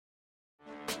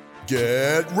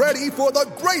Get ready for the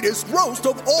greatest roast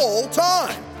of all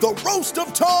time, the Roast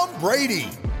of Tom Brady,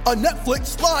 a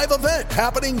Netflix live event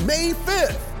happening May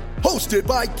 5th. Hosted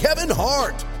by Kevin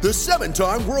Hart, the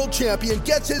 7-time world champion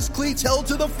gets his cleats held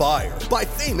to the fire by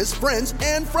famous friends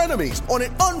and frenemies on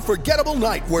an unforgettable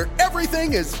night where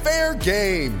everything is fair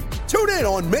game. Tune in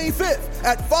on May 5th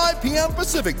at 5 p.m.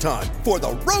 Pacific time for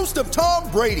the Roast of Tom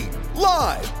Brady,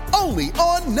 live only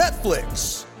on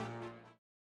Netflix.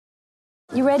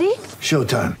 You ready?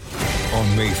 Showtime.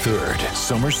 On May 3rd,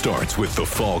 summer starts with The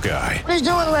Fall Guy. Let's do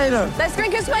it later. Let's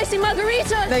drink a spicy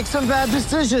margarita. Make some bad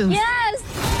decisions. Yes!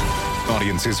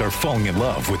 Audiences are falling in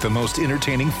love with the most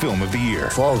entertaining film of the year.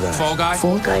 Fall Guy. Fall Guy?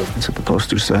 Fall Guy. That's what the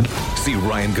poster said. See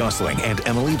Ryan Gosling and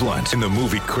Emily Blunt in the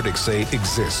movie critics say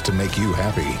exists to make you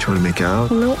happy. Trying to make it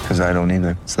out? Nope. Because I don't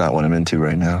either. It's not what I'm into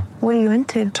right now. What are you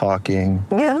into? Talking.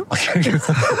 Yeah.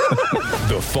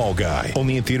 The Fall Guy.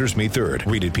 Only in theaters May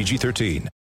 3rd. Rated PG-13.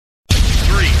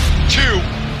 3, 2,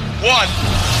 1.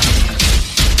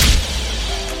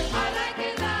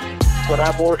 When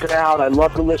I'm working out, I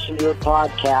love to listen to your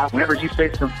podcast. Whenever you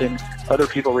say something, other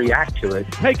people react to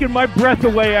it. Taking my breath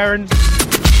away, Aaron.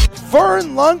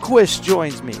 Vern Lundquist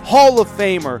joins me. Hall of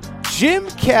Famer Jim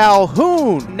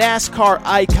Calhoun, NASCAR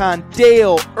icon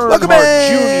Dale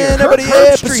Earnhardt Jr. Everybody,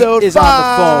 episode is on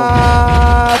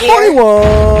the phone.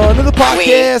 41 of the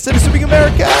podcast of the Speaking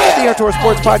America, the Air Tour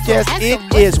Sports Podcast.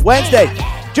 It is Wednesday,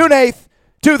 June 8th,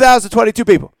 2022,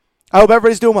 people. I hope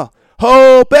everybody's doing well.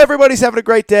 Hope everybody's having a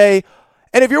great day.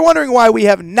 And if you're wondering why we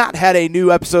have not had a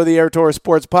new episode of the Air Tour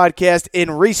Sports Podcast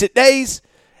in recent days,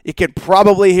 you can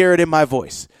probably hear it in my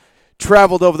voice.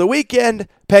 Traveled over the weekend,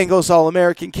 Pangos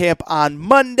All-American Camp on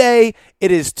Monday.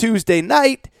 It is Tuesday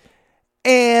night,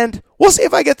 and we'll see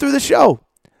if I get through the show.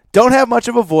 Don't have much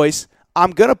of a voice.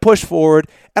 I'm going to push forward,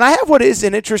 and I have what is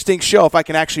an interesting show if I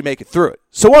can actually make it through it.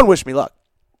 So one, wish me luck.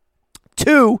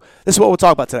 Two, this is what we'll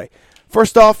talk about today.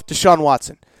 First off, Deshaun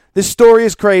Watson. This story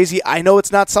is crazy. I know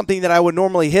it's not something that I would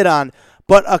normally hit on,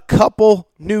 but a couple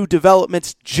new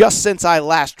developments just since I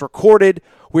last recorded.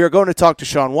 We are going to talk to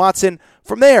Deshaun Watson.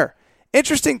 From there,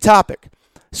 interesting topic.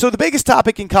 So the biggest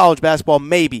topic in college basketball,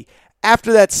 maybe,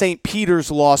 after that St.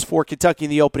 Peter's loss for Kentucky in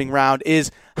the opening round,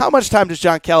 is how much time does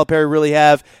John Calipari really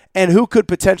have, and who could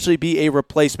potentially be a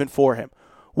replacement for him?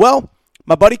 Well,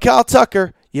 my buddy Kyle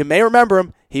Tucker, you may remember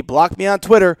him. He blocked me on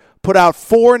Twitter, put out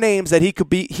 4 names that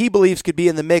he believes could be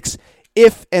in the mix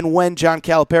if and when John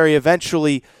Calipari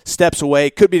eventually steps away.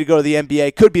 Could be to go to the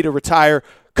NBA, could be to retire,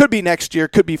 could be next year,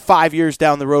 could be 5 years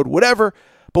down the road, whatever.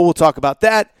 But we'll talk about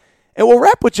that. And we'll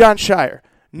wrap with Jon Scheyer.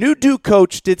 New Duke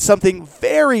coach did something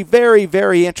very, very,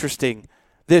 very interesting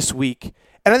this week.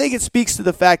 And I think it speaks to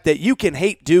the fact that you can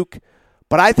hate Duke,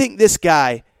 but I think this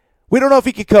guy, we don't know if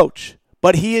he could coach,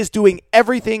 but he is doing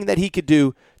everything that he could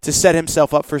do to set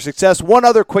himself up for success. One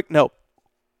other quick note.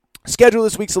 Schedule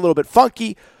this week's a little bit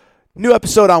funky. New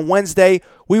episode on Wednesday.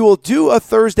 We will do a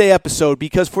Thursday episode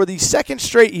because for the second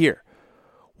straight year,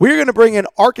 we're going to bring in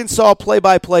Arkansas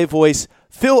play-by-play voice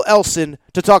Phil Elson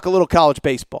to talk a little college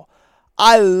baseball.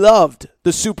 I loved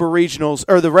the super regionals,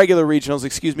 or the regular regionals,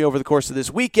 over the course of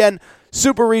this weekend.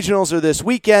 Super regionals are this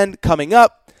weekend coming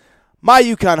up. My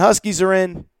UConn Huskies are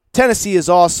in. Tennessee is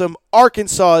awesome.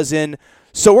 Arkansas is in.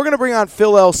 So we're going to bring on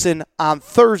Phil Elson on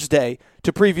Thursday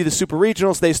to preview the super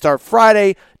regionals. They start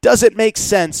Friday. Does it make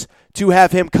sense to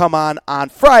have him come on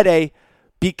Friday?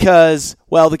 Because,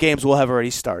 well, the games will have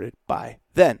already started by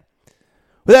then.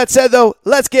 With that said, though,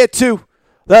 let's get to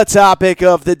the topic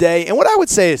of the day. And what I would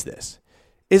say is this,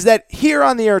 is that here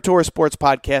on the Air Tour Sports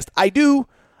Podcast, I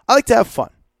like to have fun.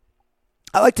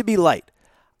 I like to be light.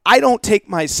 I don't take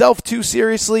myself too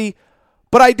seriously,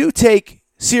 but I do take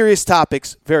serious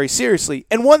topics very seriously.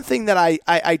 And one thing that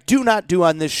I do not do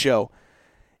on this show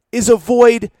is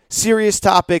avoid serious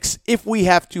topics if we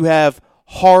have to have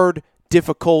hard,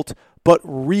 difficult, but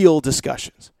real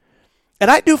discussions.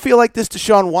 And I do feel like this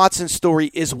Deshaun Watson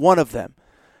story is one of them,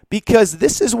 because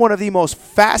this is one of the most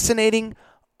fascinating,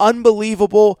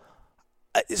 unbelievable,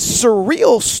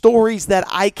 surreal stories that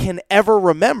I can ever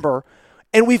remember.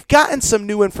 And we've gotten some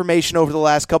new information over the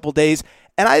last couple days,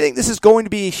 and I think this is going to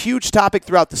be a huge topic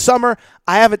throughout the summer.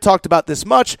 I haven't talked about this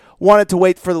much, wanted to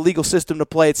wait for the legal system to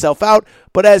play itself out,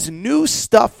 but as new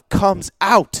stuff comes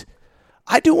out,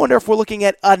 I do wonder if we're looking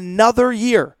at another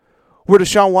year where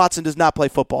Deshaun Watson does not play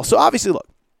football. So obviously, look,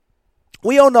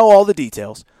 we all know all the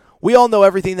details. We all know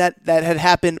everything that had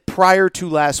happened prior to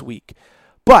last week.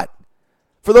 But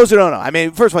for those who don't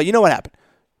know, first of all, you know what happened.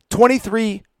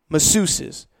 23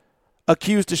 masseuses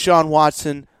accused Deshaun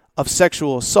Watson of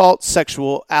sexual assault,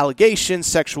 sexual allegations,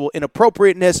 sexual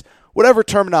inappropriateness, whatever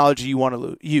terminology you want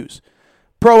to use.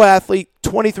 pro athlete,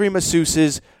 23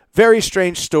 masseuses, very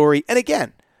strange story. And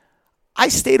again, I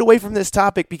stayed away from this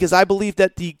topic because I believe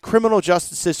that the criminal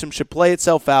justice system should play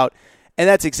itself out, and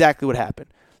that's exactly what happened.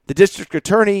 The district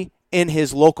attorney in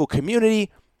his local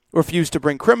community refused to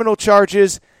bring criminal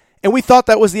charges, and we thought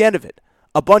that was the end of it.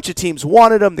 A bunch of teams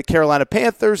wanted him, the Carolina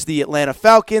Panthers, the Atlanta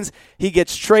Falcons. He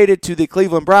gets traded to the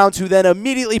Cleveland Browns, who then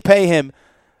immediately pay him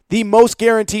the most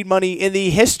guaranteed money in the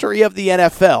history of the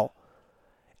NFL.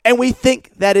 And we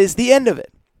think that is the end of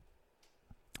it.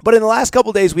 But in the last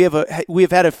couple of days, we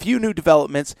have had a few new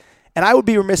developments, and I would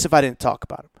be remiss if I didn't talk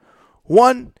about them.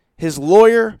 One, his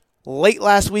lawyer, late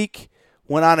last week,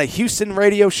 went on a Houston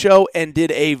radio show and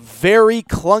did a very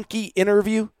clunky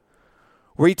interview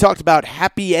where he talked about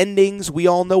happy endings. We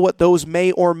all know what those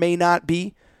may or may not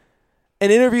be. An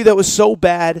interview that was so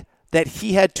bad that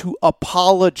he had to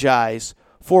apologize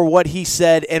for what he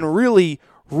said and really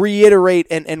reiterate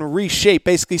and reshape,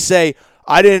 basically say,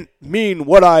 I didn't mean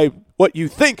what you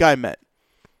think I meant.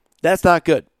 That's not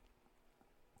good.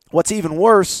 What's even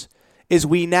worse is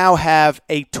we now have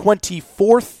a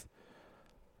 24th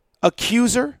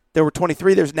accuser. There were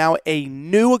 23. There's now a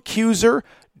new accuser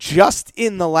just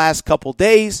in the last couple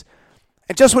days.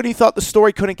 And just when you thought the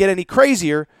story couldn't get any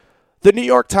crazier, the New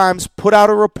York Times put out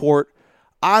a report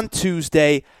on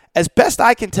Tuesday, as best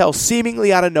I can tell,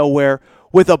 seemingly out of nowhere,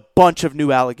 with a bunch of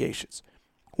new allegations.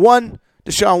 One,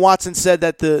 Deshaun Watson said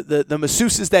that the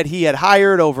masseuses that he had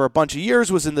hired over a bunch of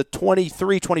years was in the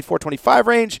 23, 24, 25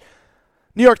 range.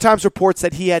 New York Times reports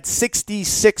that he had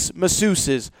 66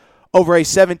 masseuses over a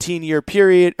 17-year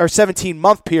period, or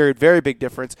 17-month period, very big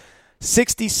difference.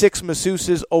 66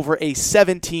 masseuses over a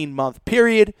 17-month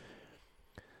period.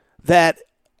 That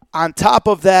on top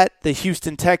of that, the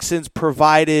Houston Texans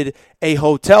provided a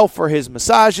hotel for his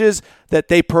massages, that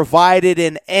they provided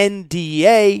an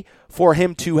NDA for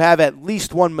him to have at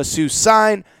least one masseuse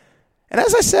sign. And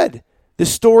as I said, the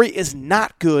story is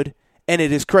not good, and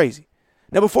it is crazy.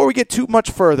 Now, before we get too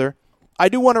much further, I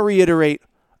do want to reiterate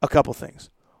a couple things.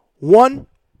 One,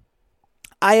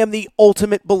 I am the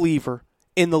ultimate believer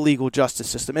in the legal justice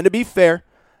system. And to be fair,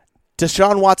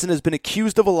 Deshaun Watson has been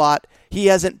accused of a lot. He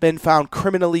hasn't been found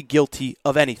criminally guilty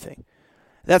of anything.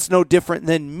 That's no different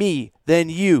than me, than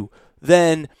you,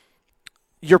 than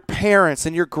your parents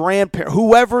and your grandparents,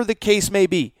 whoever the case may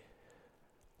be.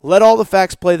 Let all the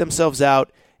facts play themselves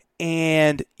out,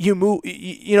 and you move.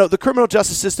 You know, the criminal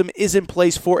justice system is in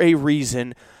place for a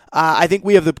reason. I think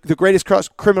we have the greatest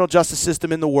criminal justice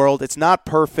system in the world. It's not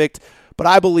perfect, but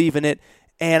I believe in it,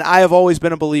 and I have always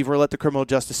been a believer. Let the criminal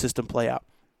justice system play out.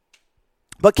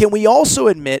 But can we also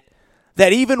admit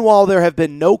that even while there have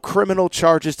been no criminal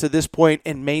charges to this point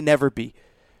and may never be,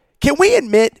 can we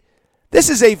admit this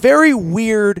is a very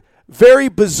weird, very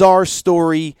bizarre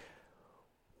story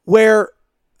where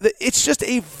it's just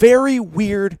a very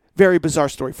weird, very bizarre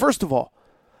story. First of all,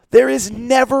 there is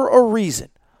never a reason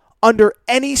under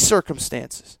any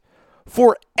circumstances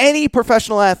for any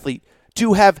professional athlete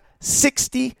to have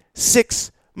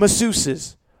 66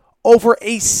 masseuses over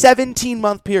a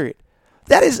 17-month period.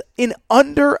 That is in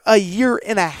under a year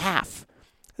and a half.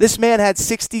 This man had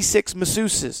 66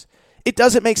 masseuses. It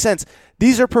doesn't make sense.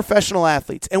 These are professional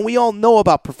athletes, and we all know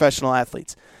about professional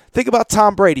athletes. Think about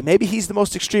Tom Brady. Maybe he's the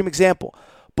most extreme example,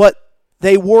 but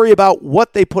they worry about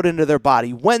what they put into their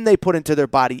body, when they put into their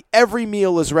body. Every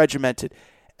meal is regimented.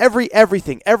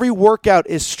 Everything, every workout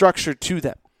is structured to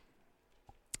them.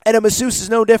 And a masseuse is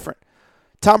no different.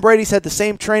 Tom Brady's had the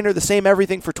same trainer, the same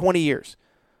everything for 20 years.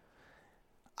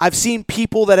 I've seen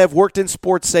people that have worked in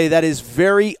sports say that is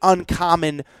very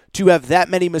uncommon to have that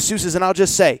many masseuses, and I'll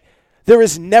just say, there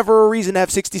is never a reason to have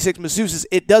 66 masseuses.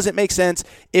 It doesn't make sense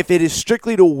if it is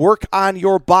strictly to work on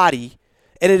your body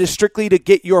and it is strictly to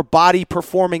get your body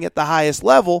performing at the highest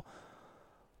level.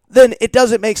 Then it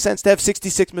doesn't make sense to have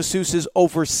 66 masseuses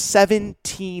over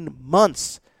 17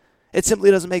 months. It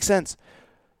simply doesn't make sense.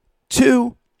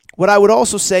 Two, what I would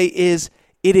also say is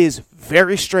it is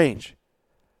very strange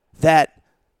that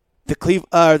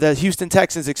the Houston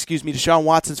Texans, Deshaun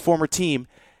Watson's former team,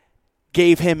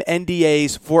 gave him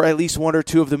NDAs for at least one or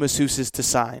two of the masseuses to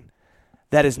sign.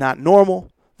 That is not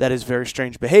normal. That is very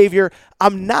strange behavior.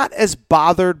 I'm not as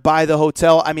bothered by the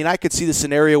hotel. I mean, I could see the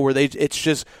scenario where it's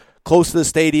just close to the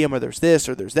stadium, or there's this,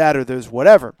 or there's that, or there's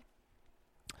whatever.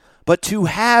 But to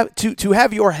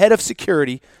have your head of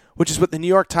security, which is what the New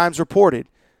York Times reported,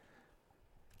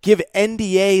 give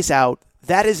NDAs out,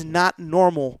 that is not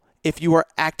normal if you are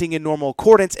acting in normal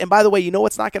accordance. And by the way, you know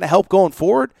what's not going to help going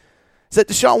forward? Is that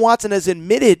Deshaun Watson has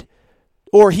admitted,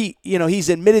 or he's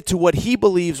admitted to what he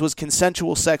believes was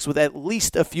consensual sex with at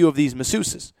least a few of these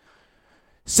masseuses.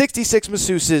 66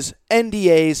 masseuses,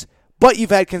 NDAs, but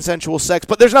you've had consensual sex,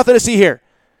 but there's nothing to see here.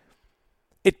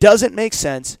 It doesn't make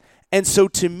sense. And so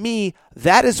to me,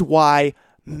 that is why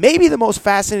maybe the most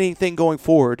fascinating thing going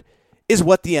forward is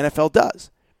what the NFL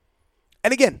does.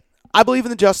 And again, I believe in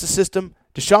the justice system.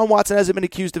 Deshaun Watson hasn't been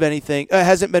accused of anything,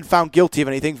 hasn't been found guilty of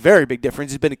anything. Very big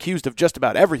difference. He's been accused of just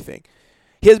about everything.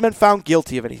 He hasn't been found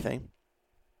guilty of anything.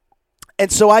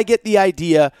 And so I get the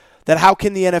idea that how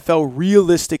can the NFL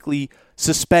realistically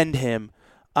suspend him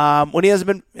when he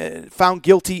hasn't been found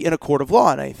guilty in a court of law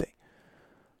on anything?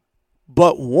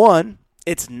 But one,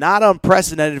 it's not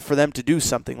unprecedented for them to do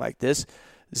something like this.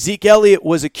 Zeke Elliott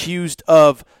was accused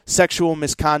of sexual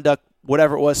misconduct,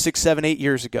 whatever it was, 6, 7, 8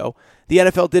 years ago. The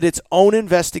NFL did its own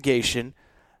investigation.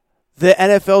 The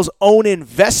NFL's own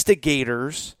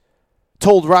investigators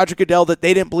told Roger Goodell that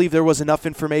they didn't believe there was enough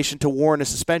information to warrant a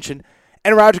suspension,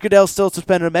 and Roger Goodell still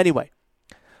suspended him anyway.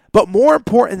 But more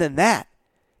important than that,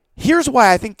 here's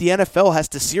why I think the NFL has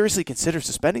to seriously consider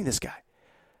suspending this guy.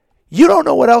 You don't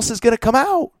know what else is going to come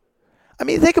out. I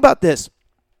mean, think about this.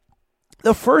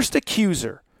 The first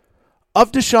accuser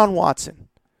of Deshaun Watson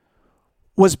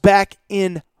was back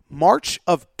in March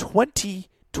of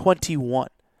 2021.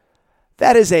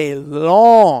 That is a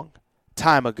long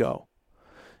time ago.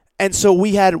 And so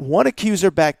we had one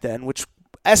accuser back then, which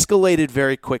escalated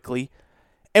very quickly,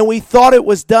 and we thought it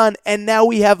was done, and now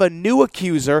we have a new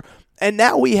accuser, and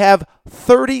now we have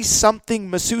 30-something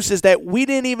masseuses that we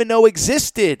didn't even know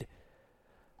existed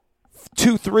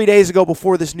 2-3 days ago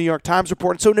before this New York Times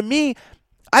report. And so to me,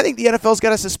 I think the NFL's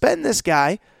got to suspend this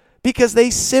guy because they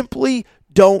simply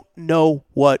don't know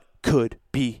what could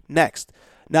be next.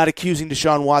 Not accusing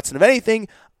Deshaun Watson of anything.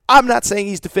 I'm not saying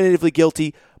he's definitively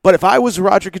guilty, but if I was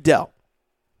Roger Goodell,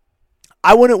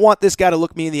 I wouldn't want this guy to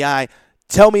look me in the eye,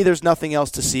 tell me there's nothing else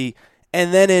to see,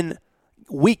 and then in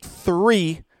week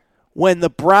 3, when the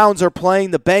Browns are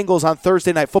playing the Bengals on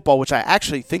Thursday Night Football, which I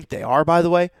actually think they are, by the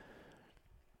way,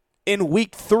 in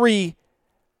week 3,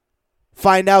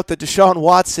 find out that Deshaun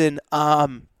Watson,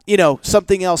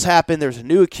 something else happened. There's a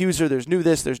new accuser. There's new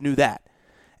this. There's new that.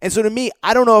 And so to me,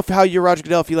 I don't know how you're Roger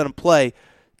Goodell if you let him play.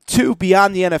 Two,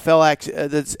 beyond the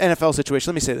NFL situation,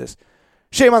 let me say this.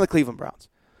 Shame on the Cleveland Browns.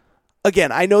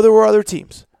 Again, I know there were other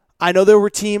teams. I know there were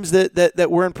teams that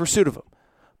were in pursuit of him.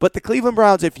 But the Cleveland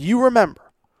Browns, if you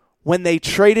remember, when they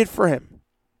traded for him,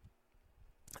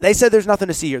 they said there's nothing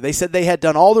to see here. They said they had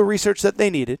done all the research that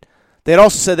they needed. They had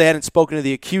also said they hadn't spoken to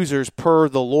the accusers per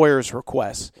the lawyer's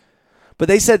request. But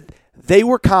they said they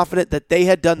were confident that they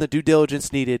had done the due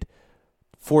diligence needed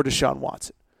for Deshaun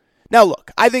Watson. Now,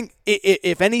 look, I think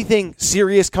if anything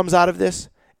serious comes out of this,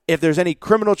 if there's any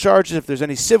criminal charges, if there's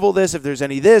any civil this, if there's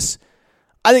any this,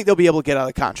 I think they'll be able to get out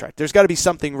of the contract. There's got to be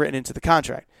something written into the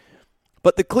contract.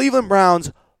 But the Cleveland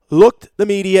Browns looked the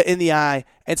media in the eye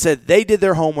and said they did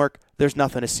their homework. There's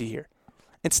nothing to see here.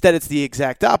 Instead, it's the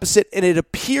exact opposite, and it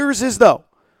appears as though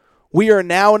we are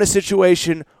now in a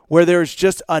situation where there's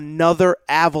just another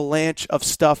avalanche of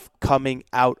stuff coming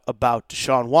out about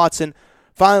Deshaun Watson.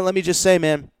 Finally, let me just say,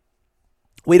 man,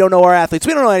 we don't know our athletes.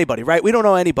 We don't know anybody, right? We don't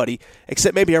know anybody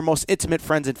except maybe our most intimate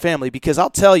friends and family, because I'll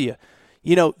tell you,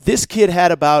 this kid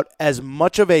had about as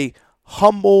much of a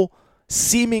humble,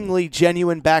 seemingly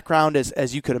genuine background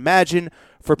as you could imagine.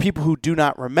 For people who do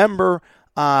not remember,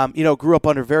 grew up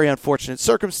under very unfortunate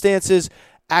circumstances,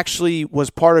 actually was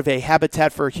part of a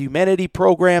Habitat for Humanity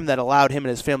program that allowed him and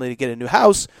his family to get a new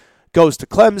house, goes to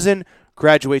Clemson,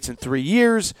 graduates in 3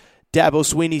 years. Dabo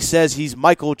Swinney says he's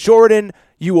Michael Jordan.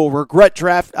 You will regret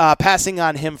passing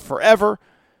on him forever.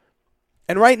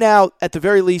 And right now, at the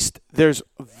very least, there's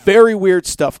very weird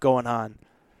stuff going on.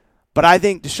 But I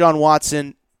think Deshaun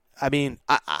Watson,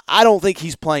 I don't think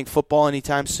he's playing football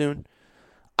anytime soon.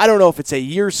 I don't know if it's a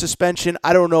year suspension.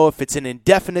 I don't know if it's an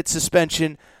indefinite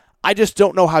suspension. I just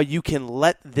don't know how you can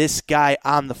let this guy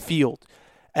on the field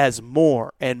as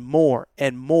more and more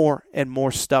and more and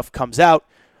more stuff comes out.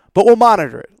 But we'll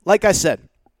monitor it. Like I said,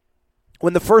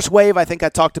 when the first wave, I think I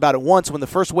talked about it once, when the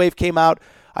first wave came out,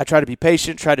 I tried to be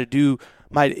patient, tried to do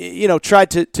tried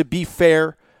to be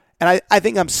fair. And I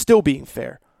think I'm still being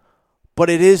fair. But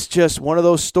it is just one of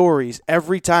those stories.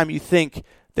 Every time you think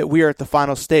that we are at the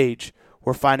final stage,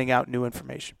 we're finding out new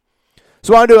information.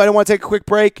 So what I don't want to take a quick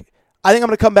break. I think I'm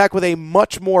going to come back with a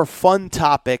much more fun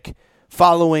topic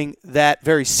following that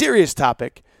very serious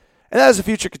topic, and that is the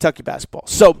future of Kentucky basketball.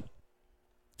 So,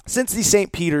 since the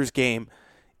St. Peter's game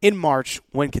in March,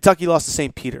 when Kentucky lost to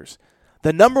St. Peter's,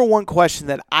 the number one question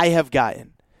that I have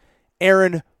gotten,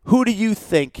 Aaron, who do you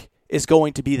think is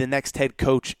going to be the next head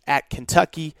coach at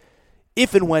Kentucky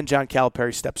if and when John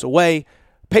Calipari steps away?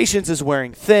 Patience is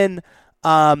wearing thin.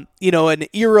 An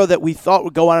era that we thought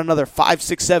would go on another 5,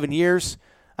 6, 7 years.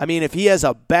 I mean, if he has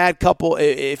a bad couple,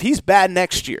 if he's bad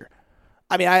next year,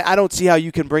 I mean, I don't see how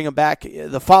you can bring him back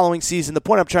the following season. The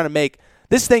point I'm trying to make,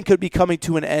 this thing could be coming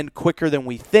to an end quicker than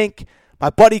we think. My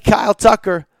buddy Kyle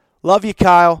Tucker, love you,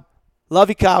 Kyle. Love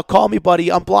you, Kyle. Call me, buddy.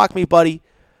 Unblock me, buddy.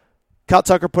 Kyle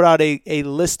Tucker put out a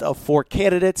list of 4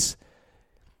 candidates.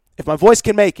 If my voice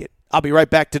can make it, I'll be right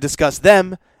back to discuss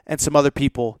them and some other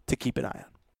people to keep an eye on.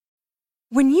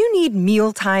 When you need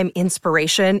mealtime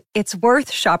inspiration, it's worth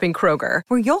shopping Kroger,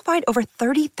 where you'll find over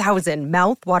 30,000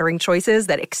 mouth-watering choices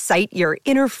that excite your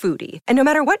inner foodie. And no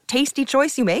matter what tasty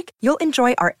choice you make, you'll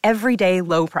enjoy our everyday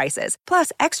low prices,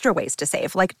 plus extra ways to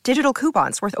save, like digital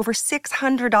coupons worth over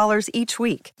 $600 each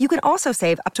week. You can also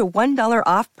save up to $1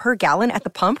 off per gallon at the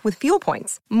pump with fuel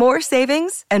points. More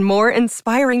savings and more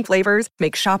inspiring flavors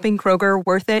make shopping Kroger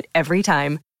worth it every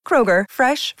time. Kroger,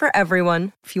 fresh for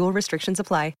everyone. Fuel restrictions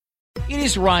apply. It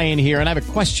is Ryan here, and I have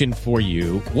a question for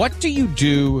you. What do you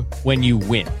do when you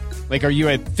win? Like, are you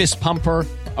a fist pumper,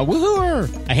 a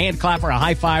woohooer, a hand clapper, a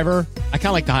high fiver? I kind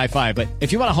of like the high five, but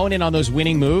if you want to hone in on those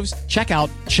winning moves, check out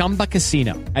Chumba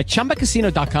Casino. At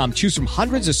ChumbaCasino.com, choose from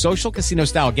hundreds of social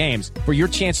casino-style games for your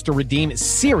chance to redeem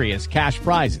serious cash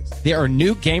prizes. There are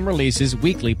new game releases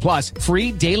weekly, plus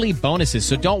free daily bonuses,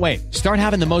 so don't wait. Start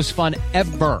having the most fun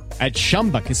ever at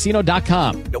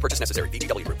ChumbaCasino.com. No purchase necessary.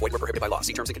 VGW. Void were prohibited by law.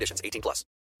 See terms and conditions. 18+.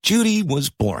 Judy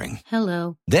was boring.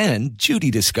 Hello. Then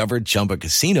Judy discovered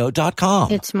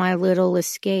ChumbaCasino.com. It's my little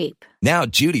escape. Now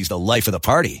Judy's the life of the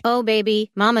party. Oh,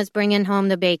 baby, mama's bringing home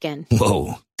the bacon.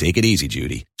 Whoa, take it easy,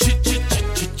 Judy.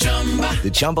 The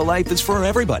Chumba life is for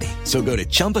everybody. So go to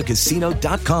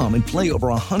ChumbaCasino.com and play over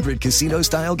 100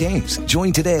 casino-style games.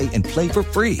 Join today and play for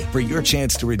free for your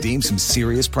chance to redeem some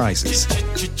serious prizes.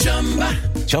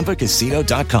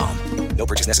 ChumbaCasino.com. No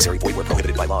purchase necessary. Void where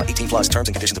prohibited by law. 18+. Terms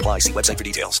and conditions apply. See website for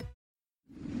details.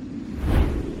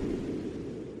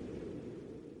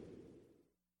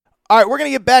 All right, we're going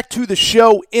to get back to the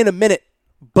show in a minute.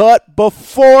 But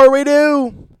before we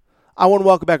do, I want to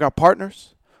welcome back our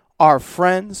partners, our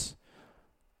friends,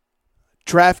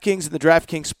 DraftKings and the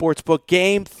DraftKings Sportsbook.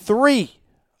 Game 3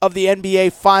 of the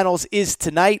NBA Finals is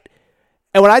tonight.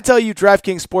 And when I tell you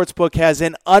DraftKings Sportsbook has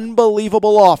an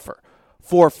unbelievable offer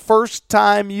for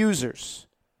first-time users,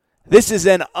 this is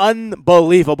an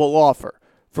unbelievable offer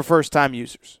for first-time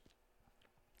users.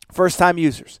 First-time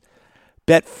users,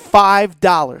 bet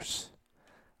 $5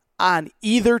 on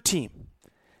either team.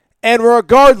 And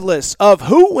regardless of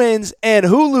who wins and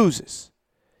who loses,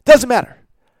 doesn't matter.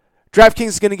 DraftKings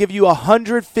is going to give you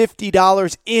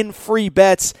 $150 in free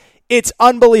bets. It's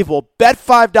unbelievable. Bet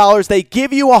 $5. They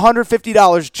give you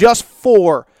 $150 just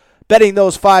for betting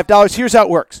those $5. Here's how it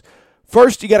works.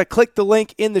 First, you got to click the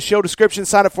link in the show description,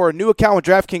 sign up for a new account with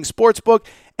DraftKings Sportsbook,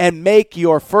 and make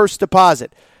your first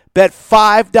deposit. Bet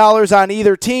 $5 on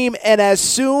either team, and as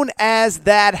soon as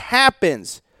that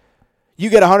happens, you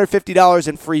get $150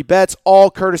 in free bets, all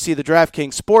courtesy of the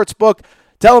DraftKings Sportsbook.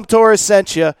 Tell them Torres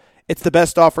sent you. It's the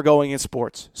best offer going in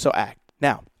sports, so act.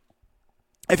 Now,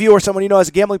 if you or someone you know has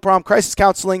a gambling problem, crisis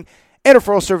counseling and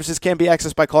referral services can be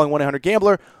accessed by calling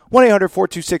 1-800-GAMBLER,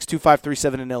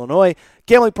 1-800-426-2537 in Illinois.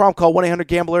 Gambling problem, call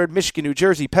 1-800-GAMBLER in Michigan, New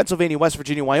Jersey, Pennsylvania, West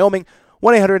Virginia, Wyoming,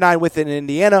 1-800-9-WITH-IT in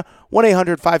Indiana,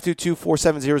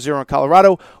 1-800-522-4700 in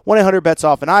Colorado,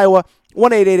 1-800-BETS-OFF in Iowa,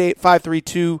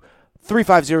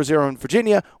 1-888-532-3500 in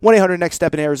Virginia,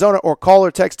 1-800-NEXT-STEP in Arizona, or call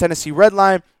or text Tennessee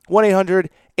Redline,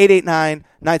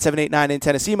 1-800-889-9789 in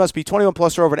Tennessee. Must be 21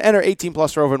 plus or over to enter, 18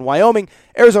 plus or over in Wyoming,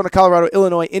 Arizona, Colorado,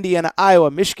 Illinois, Indiana,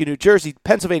 Iowa, Michigan, New Jersey,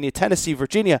 Pennsylvania, Tennessee,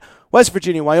 Virginia, West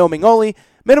Virginia, Wyoming only.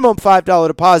 Minimum $5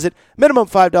 deposit, minimum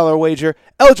 $5 wager.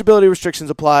 Eligibility restrictions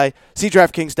apply. See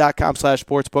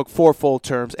DraftKings.com/sportsbook for full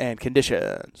terms and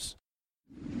conditions.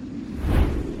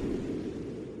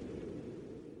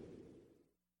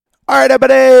 All right,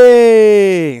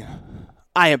 everybody.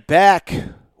 I am back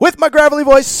with my gravelly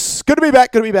voice. Good to be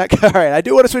back. All right, I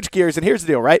do want to switch gears, and here's the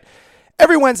deal, right?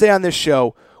 Every Wednesday on this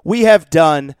show, we have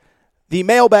done the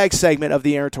mailbag segment of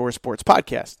the Aaron Torres Sports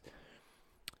Podcast.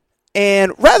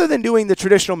 And rather than doing the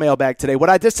traditional mailbag today, what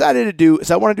I decided to do is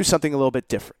I want to do something a little bit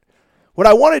different. What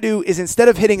I want to do is instead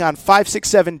of hitting on 5, 6,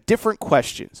 7 different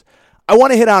questions, I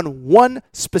want to hit on one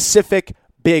specific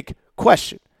big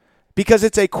question. Because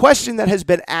it's a question that has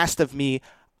been asked of me,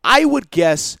 I would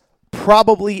guess,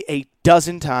 probably a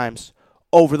dozen times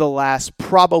over the last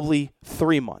probably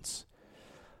 3 months.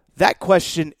 That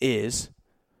question is,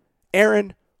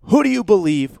 Aaron, who do you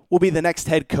believe will be the next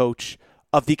head coach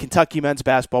of the Kentucky men's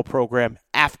basketball program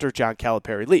after John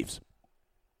Calipari leaves?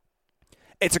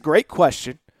 It's a great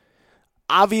question.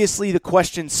 Obviously, the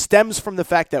question stems from the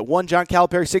fact that, one, John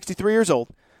Calipari, 63 years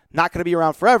old, not going to be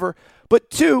around forever, but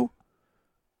two,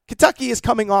 Kentucky is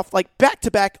coming off like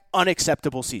back-to-back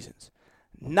unacceptable seasons.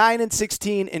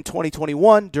 9-16 in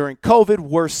 2021 during COVID,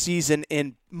 worst season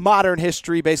in modern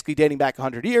history, basically dating back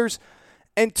 100 years.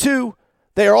 And 2,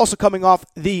 they are also coming off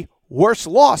the worst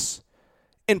loss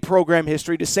in program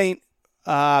history to St.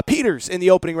 Peter's in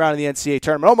the opening round of the NCAA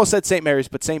tournament. Almost said St. Mary's,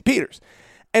 but St. Peter's.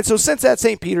 And so since that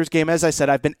St. Peter's game, as I said,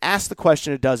 I've been asked the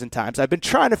question a dozen times. I've been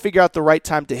trying to figure out the right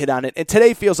time to hit on it, and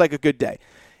today feels like a good day.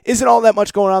 Isn't all that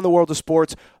much going on in the world of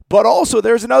sports, but also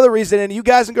there's another reason, and you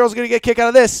guys and girls are going to get a kick out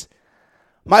of this.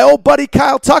 My old buddy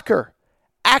Kyle Tucker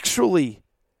actually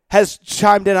has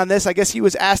chimed in on this. I guess he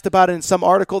was asked about it in some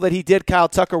article that he did. Kyle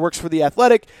Tucker works for The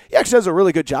Athletic. He actually does a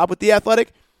really good job with The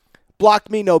Athletic. Blocked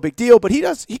me, no big deal, but he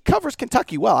covers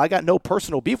Kentucky well. I got no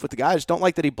personal beef with the guy. I just don't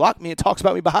like that he blocked me and talks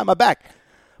about me behind my back.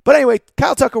 But anyway,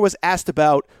 Kyle Tucker was asked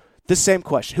about the same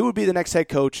question. Who would be the next head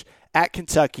coach at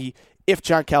Kentucky if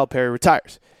John Calipari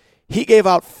retires? He gave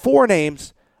out 4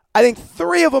 names. I think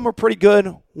 3 of them are pretty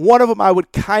good. 1 of them I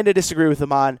would kind of disagree with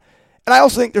him on. And I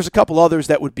also think there's a couple others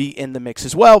that would be in the mix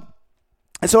as well.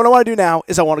 And so what I want to do now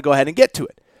is I want to go ahead and get to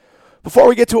it. Before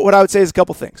we get to it, what I would say is a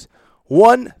couple things.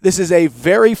 1, this is a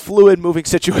very fluid moving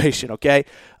situation, okay?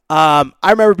 I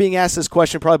remember being asked this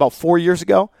question probably about 4 years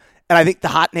ago. And I think the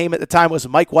hot name at the time was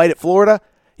Mike White at Florida.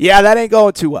 Yeah, that ain't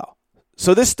going too well.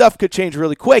 So this stuff could change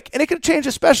really quick. And it could change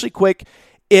especially quick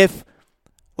if,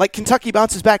 like, Kentucky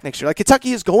bounces back next year. Like,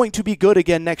 Kentucky is going to be good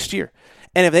again next year.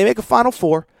 And if they make a Final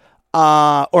Four,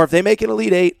 or if they make an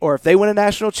Elite Eight, or if they win a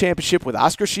national championship with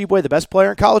Oscar Tshiebwe, the best player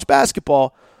in college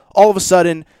basketball, all of a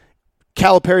sudden,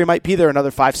 Calipari might be there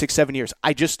another 5, 6, 7 years.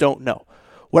 I just don't know.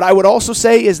 What I would also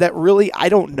say is that really, I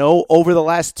don't know over the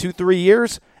last 2-3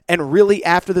 years, and really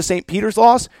after the St. Peter's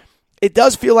loss, it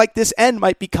does feel like this end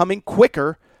might be coming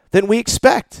quicker than we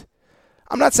expect.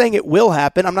 I'm not saying it will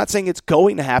happen. I'm not saying it's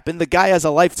going to happen. The guy has a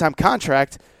lifetime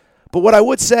contract. But what I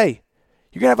would say,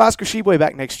 you're going to have Oscar Tshiebwe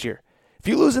back next year. If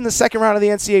you lose in the second round of the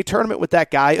NCAA tournament with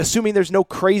that guy, assuming there's no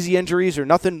crazy injuries or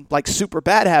nothing like super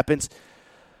bad happens,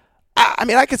 I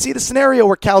mean, I could see the scenario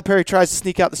where Calipari tries to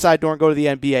sneak out the side door and go to the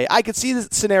NBA. I could see the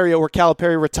scenario where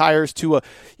Calipari retires to a,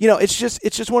 it's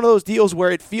just one of those deals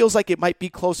where it feels like it might be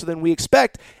closer than we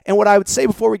expect. And what I would say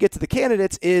before we get to the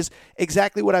candidates is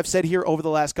exactly what I've said here over the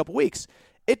last couple weeks.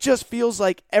 It just feels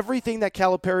like everything that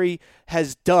Calipari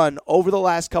has done over the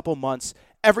last couple months,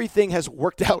 everything has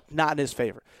worked out not in his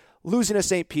favor. Losing to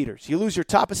St. Peter's, you lose your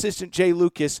top assistant Jay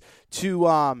Lucas to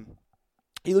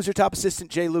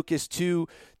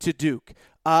Duke.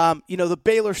 The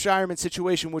Baylor Shireman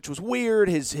situation, which was weird.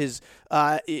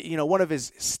 One of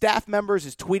his staff members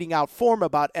is tweeting out form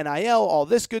about NIL, all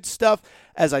this good stuff.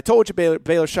 As I told you,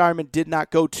 Baylor Shireman did not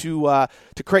go to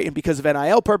Creighton because of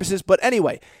NIL purposes. But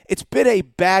anyway, it's been a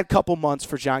bad couple months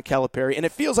for John Calipari, and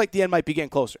it feels like the end might be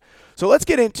getting closer. So let's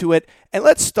get into it, and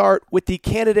let's start with the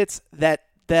candidates that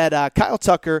Kyle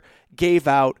Tucker gave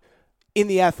out in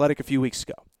The Athletic a few weeks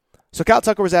ago. So Kyle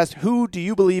Tucker was asked, who do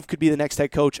you believe could be the next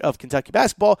head coach of Kentucky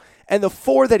basketball? And the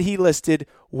 4 that he listed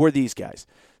were these guys.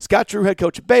 Scott Drew, head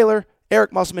coach of Baylor,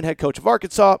 Eric Musselman, head coach of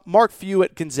Arkansas, Mark Few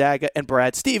at Gonzaga, and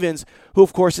Brad Stevens, who,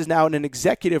 of course, is now in an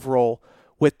executive role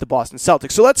with the Boston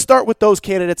Celtics. So let's start with those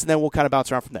candidates, and then we'll kind of bounce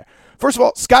around from there. First of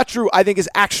all, Scott Drew, I think, is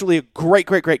actually a great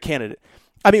candidate.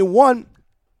 I mean, a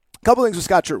couple things with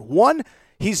Scott Drew. 1,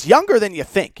 he's younger than you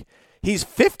think. He's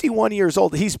 51 years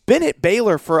old. He's been at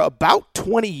Baylor for about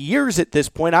 20 years at this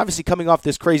point, obviously coming off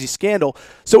this crazy scandal.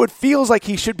 So it feels like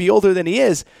he should be older than he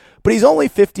is, but he's only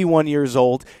 51 years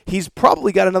old. He's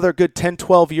probably got another good 10,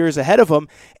 12 years ahead of him.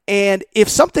 And if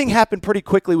something happened pretty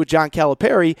quickly with John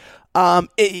Calipari,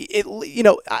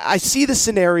 I see the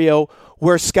scenario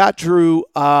where Scott Drew,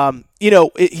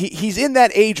 he's in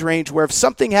that age range where if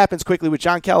something happens quickly with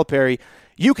John Calipari,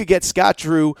 you could get Scott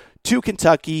Drew to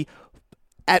Kentucky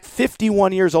at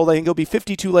 51 years old. I think he'll be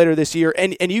 52 later this year,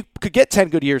 and you could get 10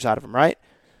 good years out of him, right?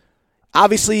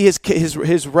 Obviously,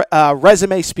 his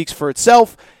resume speaks for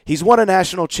itself. He's won a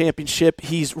national championship.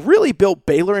 He's really built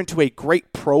Baylor into a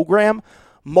great program.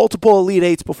 Multiple Elite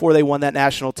Eights before they won that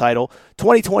national title.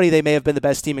 2020, they may have been the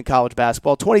best team in college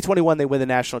basketball. 2021, they win the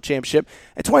national championship.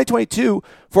 And 2022,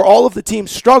 for all of the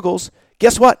team's struggles,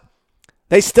 guess what?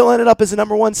 They still ended up as the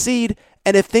number 1 seed.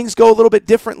 And if things go a little bit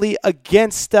differently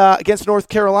against North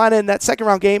Carolina in that second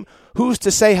round game, who's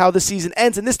to say how the season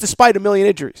ends? And this despite a million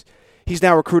injuries. He's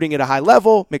now recruiting at a high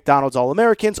level, McDonald's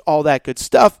All-Americans, all that good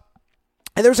stuff.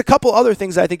 And there's a couple other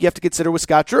things I think you have to consider with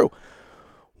Scott Drew.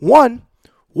 1,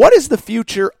 what is the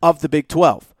future of the Big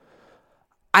 12?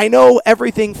 I know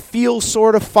everything feels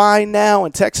sort of fine now,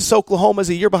 and Texas, Oklahoma's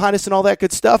a year behind us and all that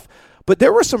good stuff. But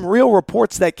there were some real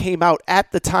reports that came out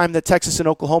at the time that Texas and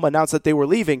Oklahoma announced that they were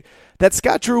leaving, that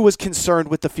Scott Drew was concerned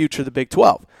with the future of the Big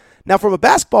 12. Now, from a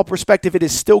basketball perspective, it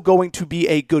is still going to be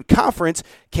a good conference.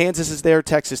 Kansas is there,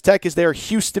 Texas Tech is there,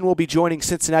 Houston will be joining,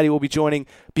 Cincinnati will be joining,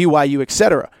 BYU,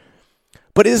 etc.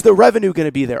 But is the revenue going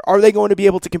to be there? Are they going to be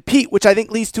able to compete? Which I think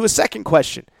leads to a second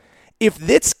question. If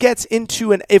this gets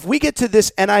into if we get to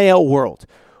this NIL world,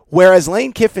 whereas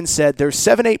Lane Kiffin said there's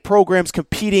 7-8 programs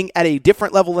competing at a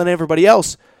different level than everybody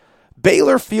else,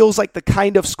 Baylor feels like the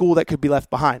kind of school that could be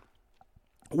left behind.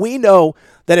 We know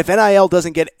that if NIL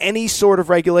doesn't get any sort of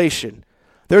regulation,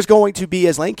 there's going to be,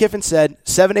 as Lane Kiffin said,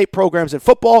 7-8 programs in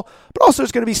football, but also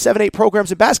there's going to be 7-8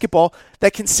 programs in basketball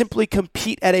that can simply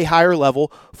compete at a higher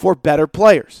level for better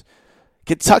players.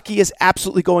 Kentucky is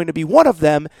absolutely going to be one of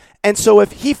them, and so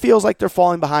if he feels like they're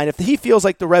falling behind, if he feels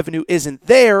like the revenue isn't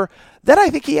there, then I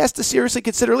think he has to seriously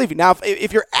consider leaving. Now,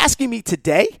 if you're asking me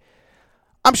today,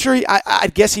 I'm sure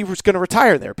I'd guess he was going to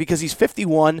retire there because he's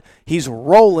 51, he's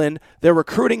rolling, they're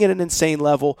recruiting at an insane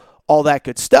level, all that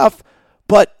good stuff.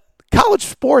 But college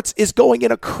sports is going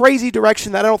in a crazy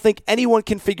direction that I don't think anyone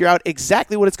can figure out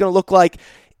exactly what it's going to look like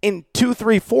in 2,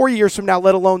 3, 4 years from now,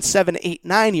 let alone 7, 8,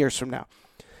 9 years from now.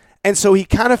 And so he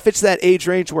kind of fits that age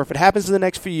range where if it happens in the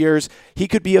next few years, he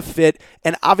could be a fit.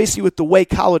 And obviously with the way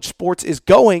college sports is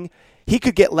going, he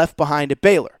could get left behind at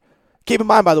Baylor. Keep in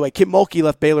mind, by the way, Kim Mulkey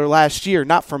left Baylor last year,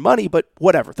 not for money, but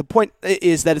whatever. The point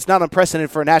is that it's not unprecedented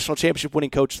for a national championship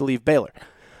winning coach to leave Baylor.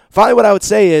 Finally, what I would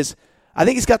say is I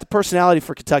think he's got the personality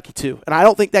for Kentucky too, and I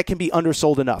don't think that can be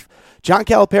undersold enough. John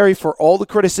Calipari, for all the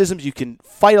criticisms, you can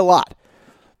fight a lot.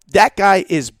 That guy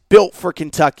is built for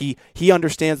Kentucky. He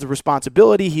understands the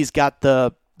responsibility. He's got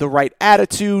the right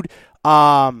attitude.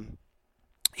 I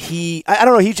don't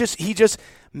know. He just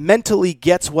mentally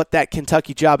gets what that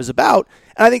Kentucky job is about.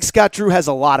 And I think Scott Drew has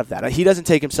a lot of that. He doesn't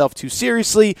take himself too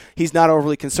seriously. He's not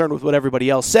overly concerned with what everybody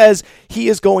else says. He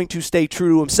is going to stay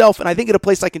true to himself. And I think at a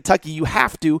place like Kentucky, you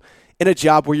have to, in a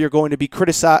job where you're going to be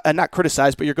not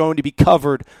criticized, but you're going to be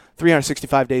covered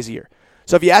 365 days a year.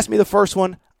 So if you ask me the first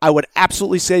one, I would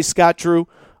absolutely say Scott Drew.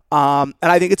 And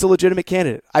I think it's a legitimate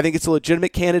candidate. I think it's a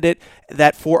legitimate candidate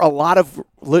that for a lot of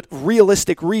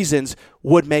realistic reasons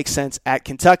would make sense at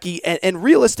Kentucky and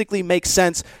realistically makes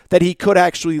sense that he could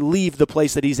actually leave the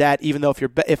place that he's at, even though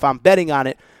if I'm betting on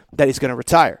it, that he's going to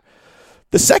retire.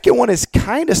 The second one is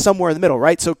kind of somewhere in the middle,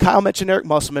 right? So Kyle mentioned Eric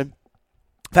Musselman.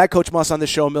 I've had Coach Muss on this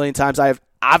show a million times. I have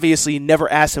obviously never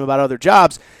asked him about other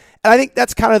jobs. And I think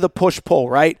that's kind of the push-pull,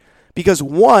 right? Because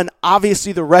one,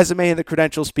 obviously the resume and the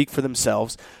credentials speak for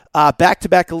themselves.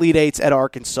 Back-to-back Elite Eights at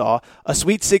Arkansas, a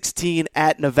Sweet 16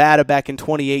 at Nevada back in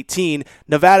 2018.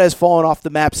 Nevada has fallen off the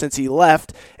map since he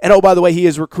left. And oh, by the way, he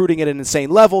is recruiting at an insane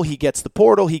level. He gets the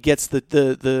portal. He gets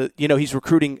he's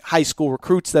recruiting high school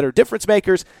recruits that are difference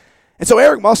makers. And so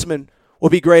Eric Musselman will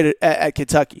be great at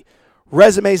Kentucky.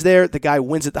 Resume's there. The guy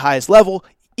wins at the highest level.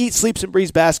 Eats, sleeps, and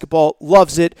breathes basketball.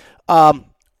 Loves it.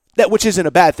 Which isn't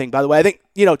a bad thing, by the way. I think,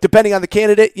 depending on the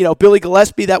candidate, Billy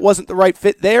Gillispie, that wasn't the right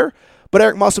fit there. But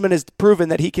Eric Musselman has proven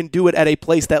that he can do it at a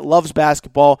place that loves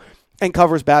basketball and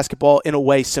covers basketball in a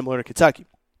way similar to Kentucky.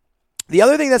 The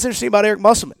other thing that's interesting about Eric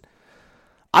Musselman,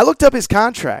 I looked up his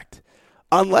contract.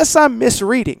 Unless I'm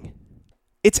misreading,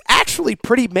 it's actually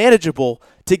pretty manageable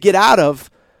to get out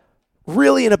of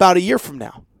really in about a year from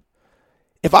now.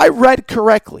 If I read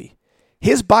correctly,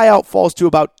 his buyout falls to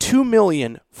about $2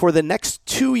 million for the next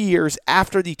 2 years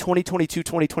after the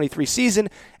 2022-2023 season,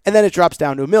 and then it drops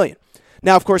down to $1 million.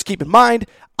 Now, of course, keep in mind,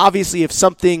 obviously, if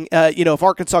something, if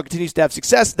Arkansas continues to have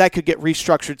success, that could get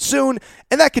restructured soon,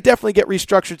 and that could definitely get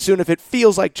restructured soon if it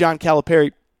feels like John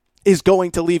Calipari is going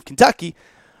to leave Kentucky.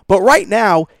 But right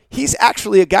now, he's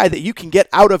actually a guy that you can get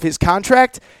out of his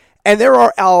contract, and there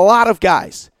are a lot of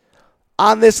guys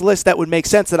on this list that would make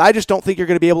sense that I just don't think you're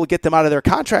going to be able to get them out of their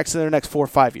contracts in their next 4 or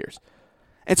 5 years.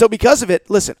 And so because of it,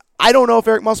 listen, I don't know if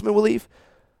Eric Musselman will leave,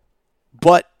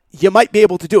 but you might be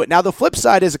able to do it. Now, the flip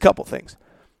side is a couple things.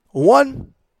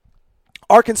 One,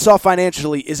 Arkansas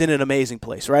financially is in an amazing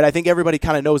place, right? I think everybody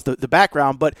kind of knows the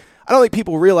background, but I don't think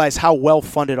people realize how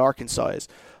well-funded Arkansas is.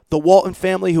 The Walton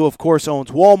family, who, of course,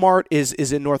 owns Walmart,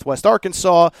 is in Northwest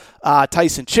Arkansas.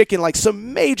 Tyson Chicken, like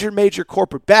some major, major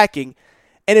corporate backing.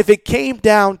 And if it came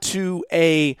down to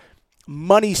a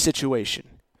money situation,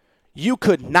 you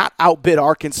could not outbid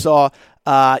Arkansas.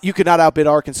 You could not outbid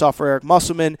Arkansas for Eric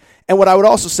Musselman. And what I would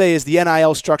also say is the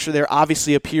NIL structure there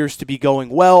obviously appears to be going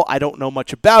well. I don't know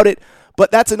much about it, but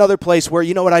that's another place where,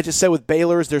 you know what I just said with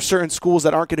Baylor's, there's certain schools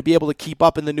that aren't going to be able to keep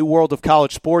up in the new world of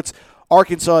college sports.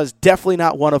 Arkansas is definitely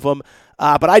not one of them.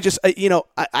 But I just,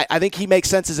 I think he makes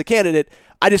sense as a candidate.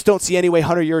 I just don't see any way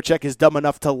Hunter Yurachek is dumb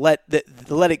enough to let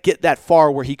it get that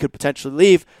far where he could potentially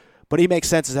leave. But he makes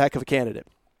sense as a heck of a candidate.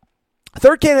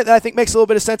 Third candidate that I think makes a little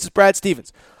bit of sense is Brad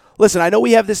Stevens. Listen, I know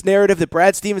we have this narrative that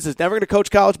Brad Stevens is never going to coach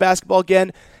college basketball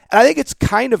again, and I think it's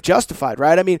kind of justified,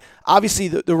 right? I mean, obviously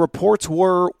the reports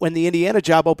were when the Indiana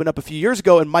job opened up a few years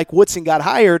ago and Mike Woodson got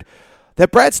hired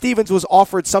that Brad Stevens was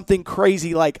offered something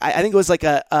crazy like, I think it was like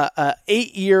a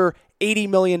 8-year, $80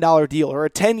 million deal or a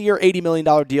 10-year, $80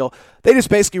 million deal. They just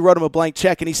basically wrote him a blank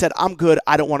check, and he said, I'm good.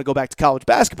 I don't want to go back to college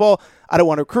basketball. I don't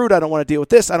want to recruit. I don't want to deal with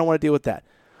this. I don't want to deal with that.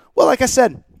 Well, like I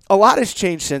said, a lot has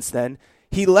changed since then.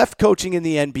 He left coaching in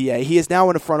the NBA. He is now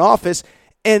in a front office.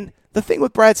 And the thing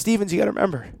with Brad Stevens, you got to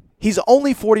remember, he's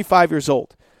only 45 years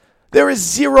old. There is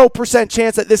 0%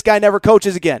 chance that this guy never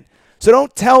coaches again. So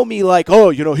don't tell me like,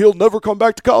 he'll never come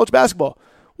back to college basketball.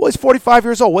 Well, he's 45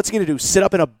 years old. What's he going to do? Sit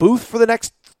up in a booth for the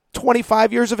next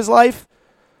 25 years of his life?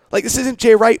 Like, this isn't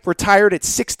Jay Wright retired at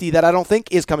 60 that I don't think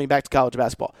is coming back to college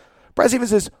basketball. Brad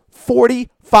Stevens is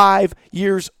 45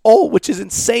 years old, which is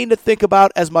insane to think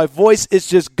about as my voice is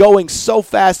just going so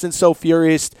fast and so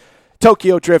furious.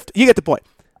 Tokyo Drift. You get the point.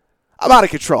 I'm out of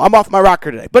control. I'm off my rocker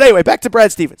today. But anyway, back to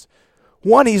Brad Stevens.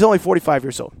 One, he's only 45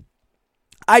 years old.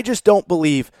 I just don't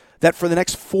believe that for the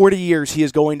next 40 years he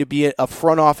is going to be a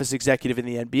front office executive in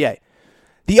the NBA.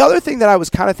 The other thing that I was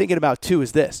kind of thinking about, too,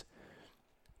 is this.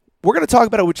 We're going to talk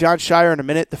about it with Jon Scheyer in a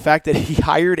minute, the fact that he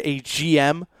hired a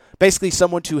GM, basically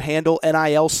someone to handle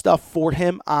NIL stuff for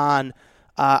him on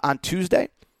Tuesday.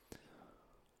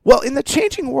 Well, in the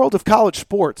changing world of college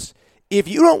sports, if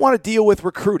you don't want to deal with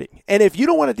recruiting, and if you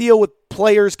don't want to deal with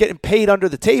players getting paid under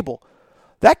the table,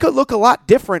 that could look a lot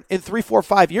different in 3, 4,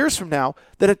 5 years from now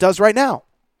than it does right now.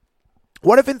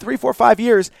 What if in 3, 4, 5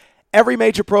 years, every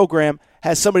major program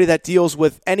has somebody that deals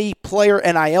with any player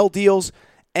NIL deals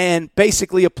and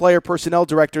basically a player personnel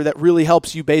director that really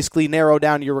helps you basically narrow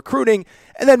down your recruiting,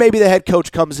 and then maybe the head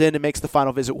coach comes in and makes the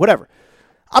final visit, whatever.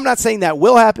 I'm not saying that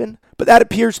will happen, but that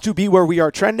appears to be where we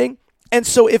are trending. And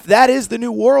so if that is the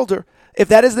new world,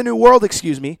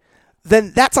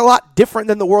 then that's a lot different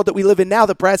than the world that we live in now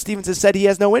that Brad Stevens has said he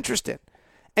has no interest in.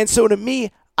 And so to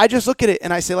me, I just look at it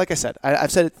and I say, like I said,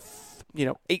 I've said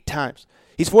it 8 times.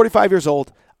 He's 45 years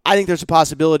old. I think there's a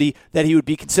possibility that he would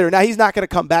be considered. Now, he's not going to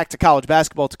come back to college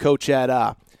basketball to coach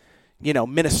at,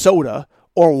 Minnesota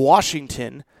or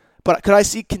Washington. But could I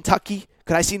see Kentucky?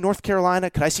 Could I see North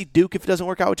Carolina? Could I see Duke if it doesn't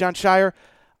work out with Jon Scheyer?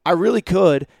 I really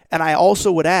could. And I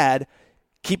also would add,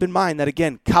 keep in mind that,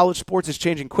 again, college sports is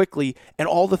changing quickly, and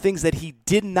all the things that he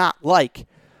did not like,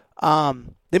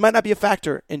 they might not be a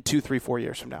factor in 2, 3, 4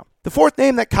 years from now. The fourth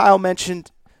name that Kyle mentioned,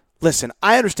 listen,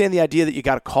 I understand the idea that you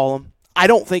got to call him. I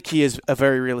don't think he is a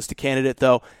very realistic candidate,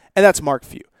 though, and that's Mark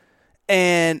Few.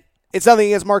 And it's nothing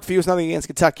against Mark Few. It's nothing against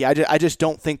Kentucky. I just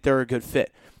don't think they're a good fit.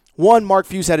 One, Mark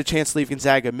Few's had a chance to leave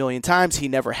Gonzaga a million times. He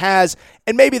never has.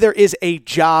 And maybe there is a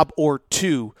job or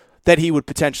two that he would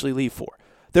potentially leave for.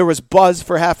 There was buzz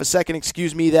for half a second,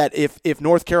 that if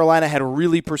North Carolina had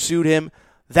really pursued him,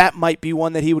 that might be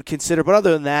one that he would consider. But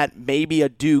other than that, maybe a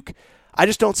Duke. I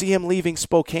just don't see him leaving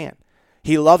Spokane.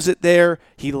 He loves it there.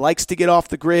 He likes to get off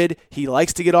the grid. He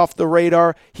likes to get off the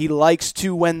radar. He likes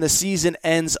to, when the season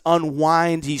ends,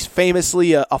 unwind. He's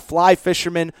famously a fly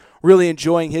fisherman, really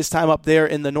enjoying his time up there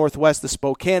in the Northwest, the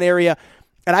Spokane area.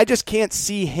 And I just can't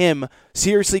see him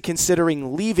seriously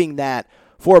considering leaving that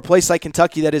for a place like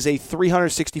Kentucky that is a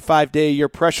 365-day-a-year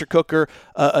pressure cooker,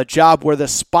 a job where the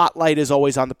spotlight is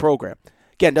always on the program.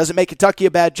 Again, doesn't make Kentucky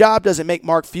a bad job, doesn't make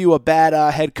Mark Few a bad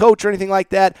head coach or anything like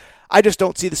that. I just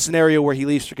don't see the scenario where he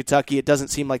leaves for Kentucky. It doesn't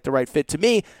seem like the right fit to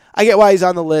me. I get why he's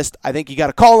on the list. I think you got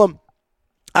to call him.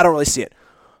 I don't really see it.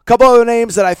 A couple other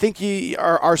names that I think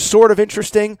are sort of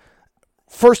interesting.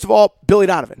 First of all, Billy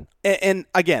Donovan. And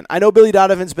again, I know Billy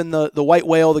Donovan's been the white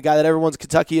whale, the guy that everyone's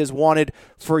Kentucky has wanted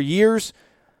for years.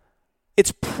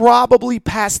 It's probably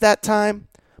past that time.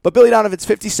 But Billy Donovan's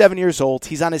 57 years old.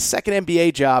 He's on his second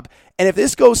NBA job. And if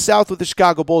this goes south with the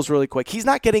Chicago Bulls really quick, he's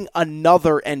not getting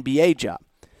another NBA job.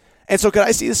 And so could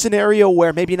I see the scenario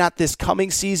where maybe not this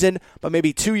coming season, but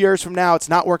maybe 2 years from now, it's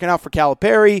not working out for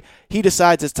Calipari. He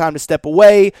decides it's time to step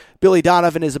away. Billy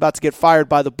Donovan is about to get fired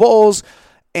by the Bulls.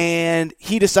 And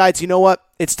he decides, you know what,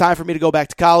 it's time for me to go back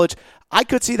to college. I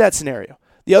could see that scenario.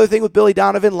 The other thing with Billy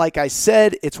Donovan, like I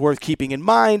said, it's worth keeping in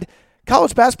mind.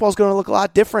 College basketball is going to look a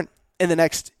lot different in the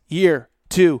next year,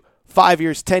 2, 5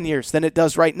 years, 10 years than it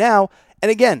does right now. And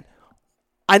again,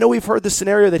 I know we've heard the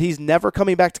scenario that he's never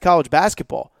coming back to college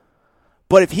basketball.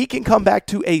 But if he can come back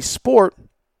to a sport,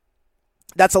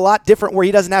 that's a lot different where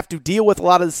he doesn't have to deal with a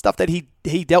lot of the stuff that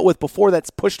he dealt with before that's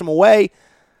pushed him away.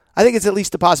 I think it's at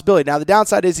least a possibility. Now, the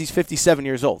downside is he's 57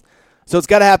 years old. So it's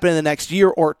got to happen in the next year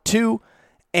or two,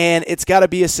 and it's got to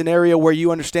be a scenario where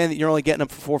you understand that you're only getting him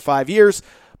for 4 or 5 years.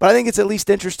 But I think it's at least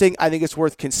interesting. I think it's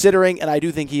worth considering, and I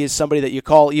do think he is somebody that you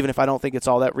call, even if I don't think it's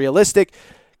all that realistic.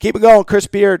 Keep it going. Chris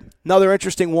Beard, another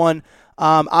interesting one.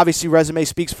 Obviously, resume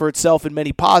speaks for itself in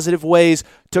many positive ways.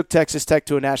 Took Texas Tech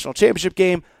to a national championship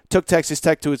game. Took Texas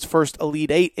Tech to its first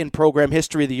Elite Eight in program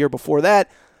history the year before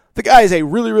that. The guy is a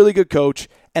really, really good coach.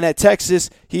 And at Texas,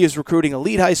 he is recruiting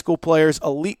elite high school players,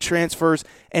 elite transfers,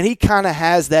 and he kind of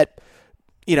has that,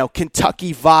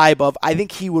 Kentucky vibe of, I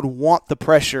think he would want the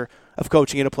pressure of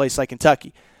coaching in a place like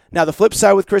Kentucky. Now, the flip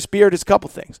side with Chris Beard is a couple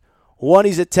things. One,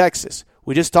 he's at Texas.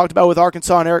 We just talked about with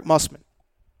Arkansas and Eric Musman.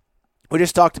 We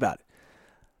just talked about it.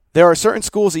 There are certain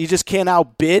schools that you just can't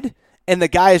outbid, and the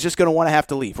guy is just going to want to have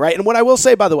to leave, right? And what I will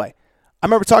say, by the way, I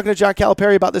remember talking to John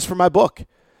Calipari about this for my book.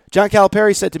 John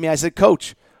Calipari said to me, I said,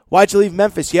 Coach, why'd you leave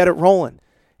Memphis? You had it rolling.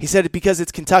 He said, because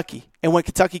it's Kentucky. And when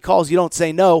Kentucky calls, you don't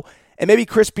say no. And maybe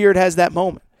Chris Beard has that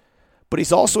moment. But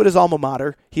he's also at his alma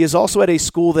mater. He is also at a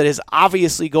school that is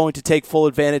obviously going to take full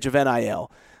advantage of NIL.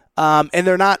 And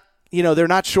they're not, they're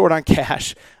not short on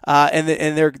cash. And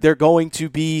they're going to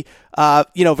be,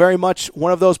 very much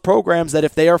one of those programs that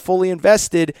if they are fully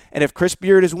invested and if Chris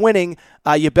Beard is winning,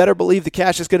 you better believe the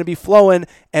cash is going to be flowing,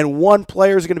 and one,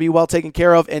 player is going to be well taken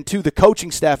care of, and two, the coaching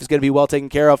staff is going to be well taken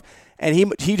care of. And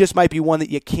he just might be one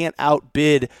that you can't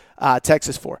outbid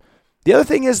Texas for. The other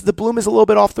thing is the bloom is a little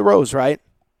bit off the rose, right?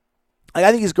 I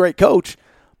think he's a great coach,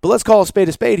 but let's call a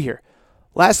spade here.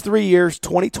 Last 3 years,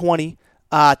 2020,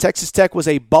 Texas Tech was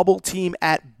a bubble team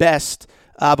at best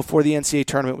before the NCAA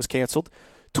tournament was canceled.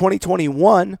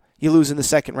 2021, you lose in the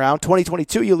second round.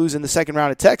 2022, you lose in the second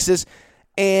round at Texas.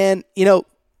 And,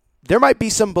 there might be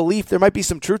some belief, there might be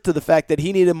some truth to the fact that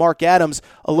he needed Mark Adams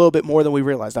a little bit more than we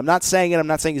realized. I'm not saying it. I'm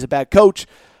not saying he's a bad coach.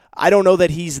 I don't know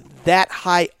that he's that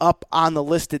high up on the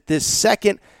list at this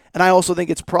second. And I also think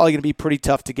it's probably going to be pretty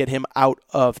tough to get him out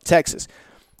of Texas.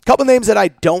 A couple names that I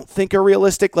don't think are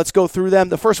realistic. Let's go through them.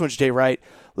 The first one's Jay Wright.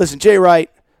 Listen, Jay Wright,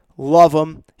 love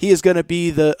him. He is going to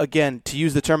be again, to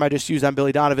use the term I just used on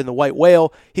Billy Donovan, the white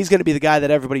whale. He's going to be the guy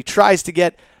that everybody tries to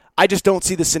get. I just don't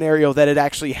see the scenario that it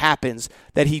actually happens,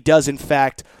 that he does in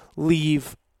fact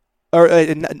that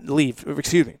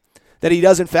he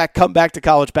does in fact come back to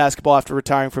college basketball after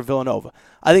retiring from Villanova.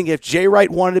 I think if Jay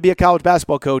Wright wanted to be a college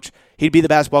basketball coach, he'd be the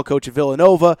basketball coach at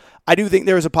Villanova. I do think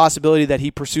there is a possibility that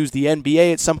he pursues the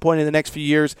NBA at some point in the next few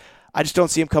years. I just don't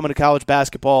see him coming to college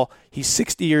basketball. He's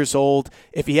 60 years old.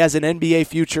 If he has an NBA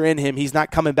future in him, he's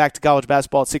not coming back to college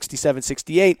basketball at 67,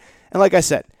 68. And like I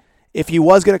said, if he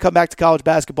was going to come back to college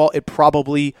basketball,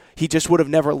 he just would have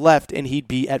never left and he'd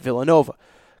be at Villanova.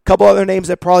 A couple other names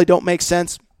that probably don't make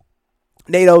sense.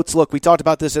 Nate Oates, look, we talked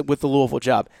about this with the Louisville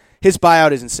job. His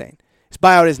buyout is insane. His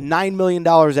buyout is $9 million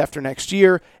after next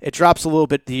year. It drops a little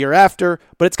bit the year after,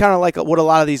 but it's kind of like what a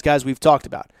lot of these guys we've talked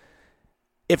about.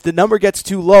 If the number gets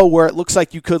too low where it looks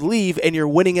like you could leave and you're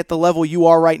winning at the level you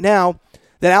are right now,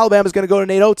 then Alabama's going to go to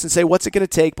Nate Oates and say, what's it going to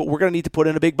take? But we're going to need to put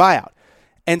in a big buyout.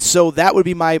 And so that would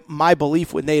be my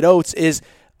belief with Nate Oates is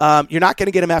you're not going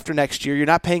to get him after next year. You're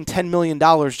not paying $10 million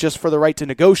just for the right to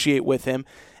negotiate with him.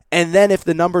 And then if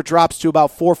the number drops to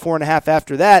about 4.5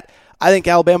 after that, I think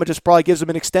Alabama just probably gives him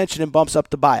an extension and bumps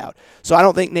up the buyout. So I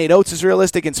don't think Nate Oates is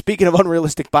realistic. And speaking of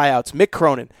unrealistic buyouts, Mick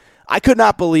Cronin, I could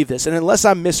not believe this. And unless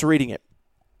I'm misreading it,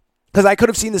 because I could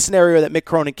have seen the scenario that Mick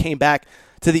Cronin came back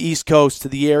to the East Coast, to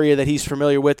the area that he's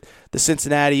familiar with, the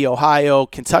Cincinnati, Ohio,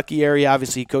 Kentucky area.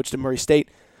 Obviously, he coached at Murray State.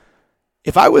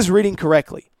 If I was reading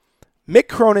correctly, Mick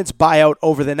Cronin's buyout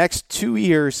over the next 2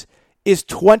 years is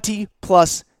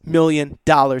 $20+ million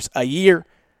a year.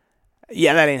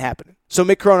 Yeah, that ain't happening. So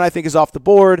Mick Cronin, I think, is off the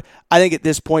board. I think at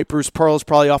this point, Bruce Pearl is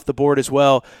probably off the board as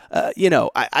well.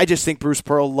 I just think Bruce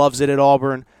Pearl loves it at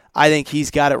Auburn. I think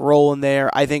he's got it rolling there.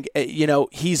 I think,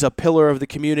 he's a pillar of the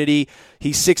community.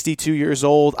 He's 62 years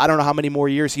old. I don't know how many more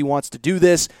years he wants to do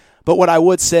this. But what I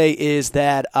would say is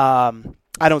that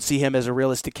I don't see him as a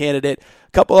realistic candidate.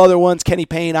 A couple other ones. Kenny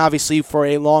Payne, obviously, for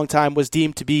a long time was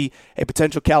deemed to be a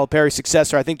potential Calipari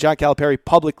successor. I think John Calipari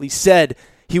publicly said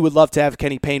he would love to have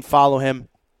Kenny Payne follow him.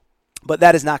 But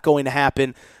that is not going to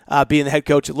happen, being the head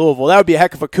coach at Louisville. That would be a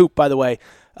heck of a coup, by the way,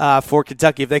 for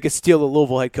Kentucky if they could steal the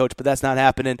Louisville head coach, but that's not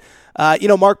happening.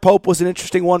 Mark Pope was an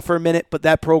interesting one for a minute, but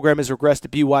that program has regressed to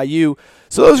BYU.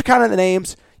 So those are kind of the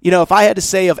names. If I had to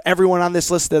say of everyone on this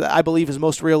list that I believe is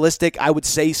most realistic, I would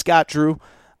say Scott Drew.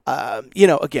 And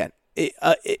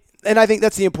I think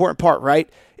that's the important part, right,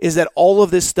 is that all of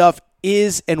this stuff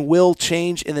is and will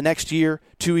change in the next year,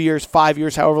 2 years, 5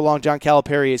 years, however long John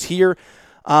Calipari is here.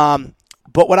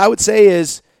 But what I would say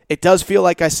is it does feel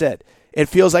like I said, it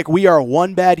feels like we are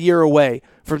one bad year away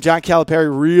from John Calipari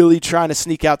really trying to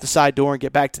sneak out the side door and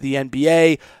get back to the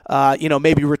NBA,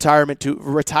 maybe retire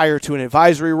to an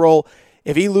advisory role.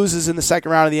 If he loses in the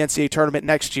second round of the NCAA tournament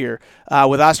next year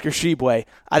with Oscar Tshiebwe,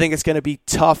 I think it's going to be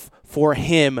tough for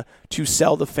him to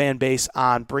sell the fan base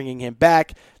on bringing him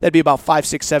back. That'd be about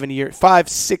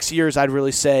 5-6 years, I'd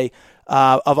really say,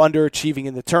 of underachieving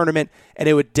in the tournament, and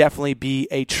it would definitely be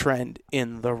a trend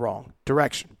in the wrong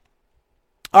direction.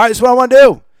 All right, this is what I want to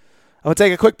do. I'm going to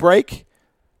take a quick break,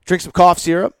 drink some cough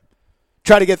syrup,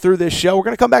 try to get through this show. We're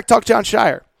going to come back and talk Jon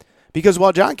Scheyer. Because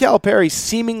while John Calipari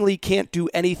seemingly can't do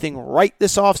anything right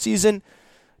this offseason,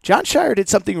 Jon Scheyer did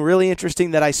something really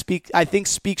interesting that I think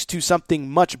speaks to something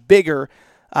much bigger,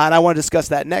 and I want to discuss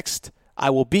that next. I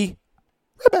will be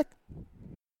right back.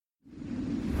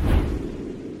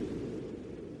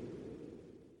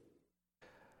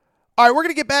 All right, we're going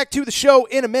to get back to the show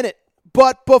in a minute,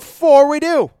 but before we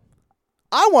do,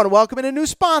 I want to welcome in a new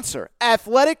sponsor,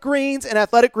 Athletic Greens and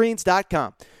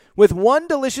athleticgreens.com. With one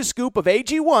delicious scoop of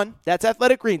AG1, that's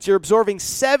Athletic Greens, you're absorbing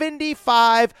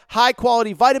 75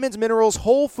 high-quality vitamins, minerals,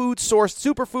 whole food-sourced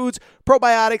superfoods,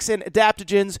 probiotics, and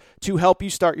adaptogens to help you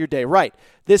start your day right.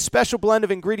 This special blend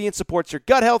of ingredients supports your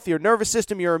gut health, your nervous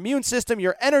system, your immune system,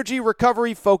 your energy,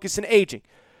 recovery, focus, and aging.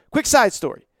 Quick side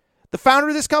story. The founder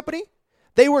of this company,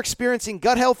 they were experiencing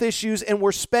gut health issues and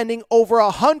were spending over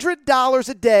 $100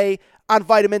 a day on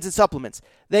vitamins and supplements.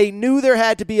 They knew there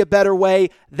had to be a better way.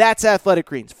 That's Athletic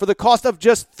Greens. For the cost of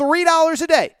just $3 a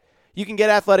day, you can get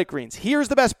Athletic Greens. Here's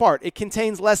the best part. It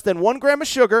contains less than 1 gram of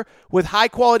sugar with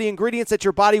high-quality ingredients that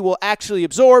your body will actually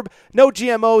absorb. No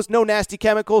GMOs, no nasty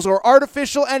chemicals, or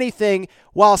artificial anything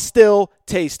while still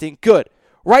tasting good.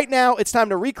 Right now, it's time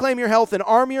to reclaim your health and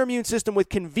arm your immune system with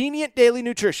convenient daily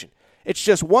nutrition. It's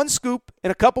just 1 scoop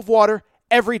in a cup of water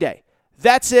every day.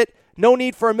 That's it. No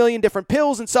need for a million different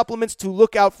pills and supplements to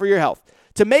look out for your health.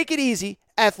 To make it easy,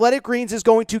 Athletic Greens is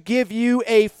going to give you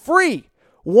a free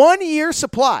 1-year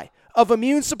supply of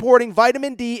immune-supporting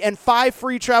vitamin D and 5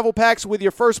 free travel packs with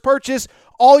your first purchase.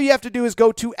 All you have to do is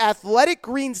go to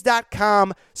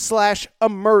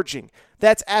athleticgreens.com/emerging.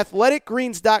 That's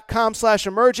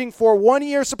athleticgreens.com/emerging for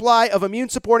 1-year supply of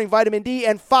immune-supporting vitamin D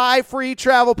and 5 free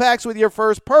travel packs with your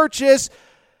first purchase.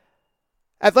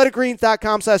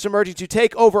 athleticgreens.com/emerging to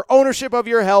take over ownership of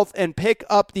your health and pick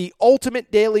up the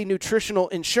ultimate daily nutritional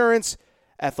insurance.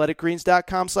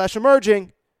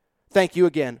 athleticgreens.com/emerging. Thank you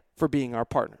again for being our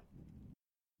partner.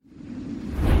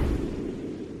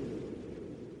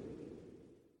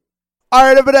 All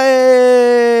right,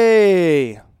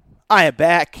 everybody. I am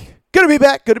back. Good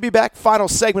to be back. Final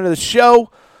segment of the show.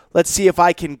 Let's see if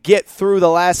I can get through the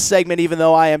last segment, even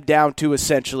though I am down to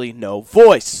essentially no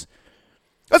voice.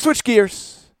 Let's switch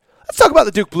gears. Let's talk about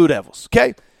the Duke Blue Devils,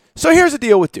 okay? So here's the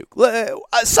deal with Duke.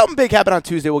 Something big happened on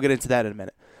Tuesday. We'll get into that in a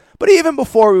minute. But even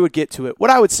before we would get to it, what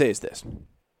I would say is this.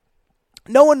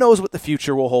 No one knows what the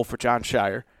future will hold for Jon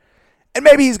Scheyer. And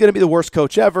maybe he's going to be the worst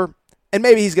coach ever. And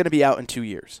maybe he's going to be out in 2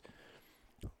 years.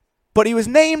 But he was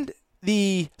named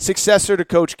the successor to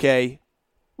Coach K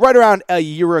right around a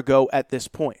year ago at this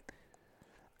point.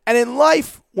 And in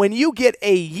life, when you get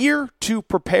a year to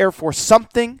prepare for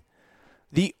something,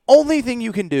 the only thing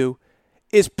you can do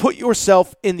is put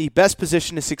yourself in the best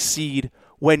position to succeed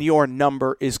when your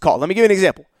number is called. Let me give you an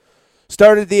example.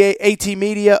 Started the AT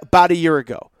Media about a year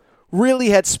ago. Really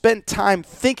had spent time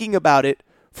thinking about it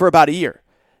for about a year.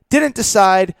 Didn't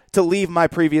decide to leave my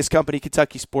previous company,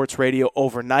 Kentucky Sports Radio,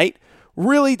 overnight.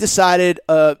 Really decided,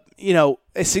 a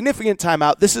significant time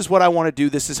out. This is what I want to do.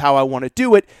 This is how I want to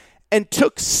do it. And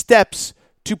took steps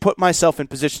to put myself in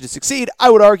position to succeed. I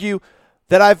would argue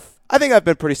that I think I've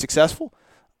been pretty successful.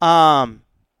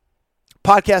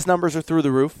 Podcast numbers are through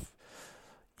the roof.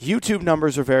 YouTube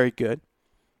numbers are very good.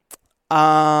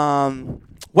 Website,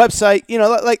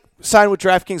 like sign with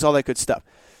DraftKings, all that good stuff.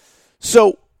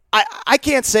 So I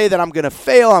can't say that I'm going to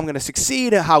fail. I'm going to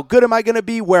succeed. How good am I going to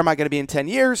be? Where am I going to be in 10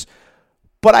 years?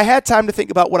 But I had time to think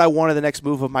about what I wanted the next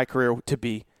move of my career to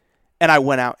be, and I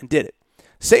went out and did it.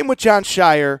 Same with Jon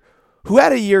Scheyer, who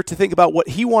had a year to think about what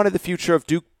he wanted the future of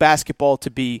Duke basketball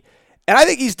to be. And I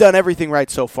think he's done everything right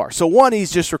so far. So one,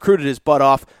 he's just recruited his butt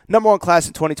off. Number 1 class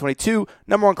in 2022,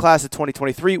 number 1 class in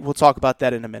 2023. We'll talk about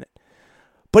that in a minute.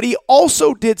 But he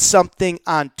also did something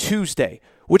on Tuesday,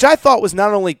 which I thought was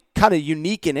not only kind of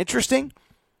unique and interesting,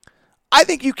 I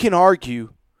think you can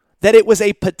argue that it was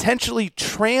a potentially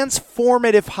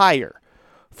transformative hire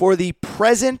for the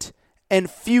present and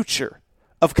future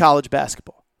of college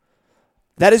basketball.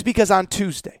 That is because on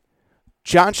Tuesday,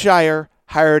 Jon Scheyer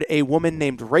hired a woman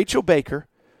named Rachel Baker,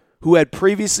 who had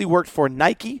previously worked for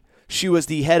Nike, She was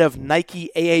the head of Nike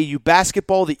AAU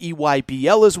basketball. The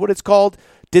EYBL is what it's called.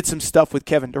 Did some stuff with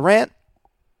Kevin Durant.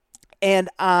 And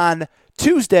on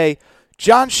Tuesday,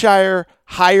 Jon Scheyer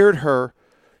hired her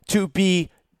to be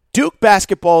Duke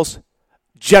basketball's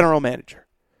general manager.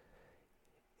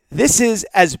 This is,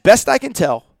 as best I can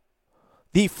tell,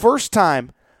 the first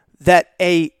time that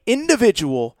a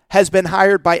individual has been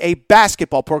hired by a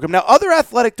basketball program. Now, other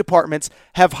athletic departments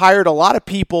have hired a lot of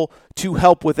people to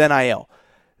help with NIL.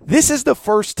 This is the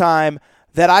first time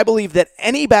that I believe that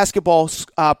any basketball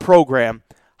program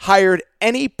hired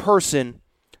any person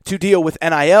to deal with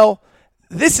NIL.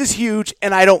 This is huge,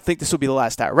 and I don't think this will be the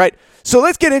last time, right? So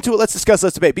let's get into it. Let's discuss,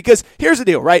 let's debate, because here's the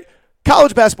deal, right?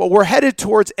 College basketball, we're headed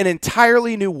towards an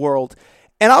entirely new world.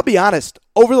 And I'll be honest,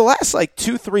 over the last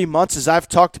 2-3 months, as I've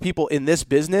talked to people in this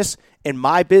business, in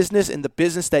my business, in the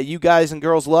business that you guys and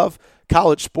girls love,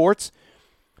 college sports,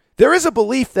 there is a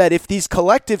belief that if these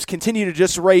collectives continue to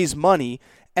just raise money,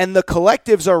 and the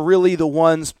collectives are really the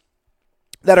ones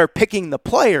that are picking the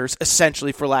players,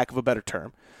 essentially, for lack of a better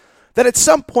term, that at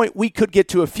some point we could get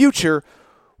to a future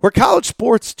where college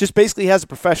sports just basically has a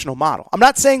professional model. I'm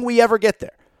not saying we ever get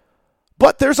there,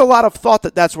 but there's a lot of thought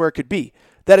that that's where it could be.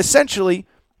 That essentially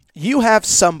you have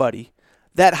somebody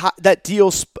that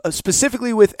deals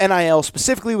specifically with NIL,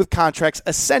 specifically with contracts,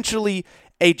 essentially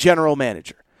a general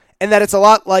manager. And that it's a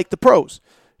lot like the pros.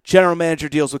 General manager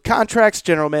deals with contracts,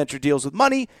 general manager deals with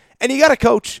money, and you got a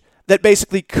coach that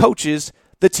basically coaches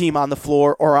the team on the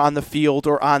floor or on the field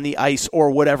or on the ice or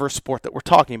whatever sport that we're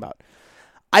talking about.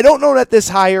 I don't know that this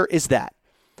hire is that.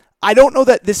 I don't know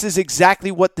that this is exactly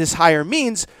what this hire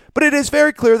means, but it is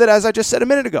very clear that, as I just said a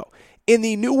minute ago, in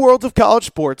the new world of college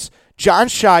sports, Jon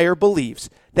Scheyer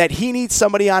believes that he needs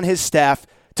somebody on his staff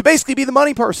to basically be the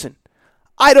money person.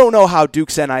 I don't know how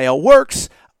Duke's NIL works.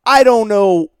 I don't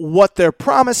know what they're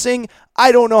promising.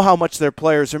 I don't know how much their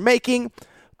players are making.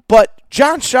 But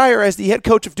Jon Scheyer, as the head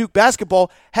coach of Duke basketball,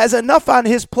 has enough on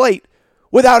his plate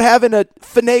without having to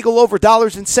finagle over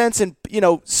dollars and cents and,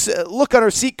 look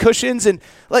under seat cushions and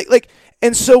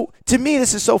and so to me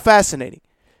this is so fascinating.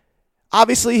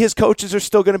 Obviously his coaches are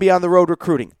still going to be on the road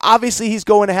recruiting. Obviously he's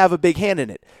going to have a big hand in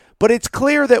it. But it's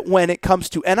clear that when it comes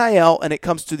to NIL and it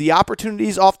comes to the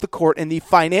opportunities off the court and the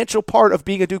financial part of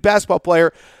being a Duke basketball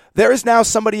player, there is now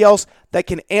somebody else that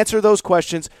can answer those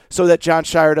questions so that Jon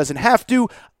Scheyer doesn't have to.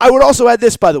 I would also add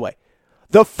this, by the way.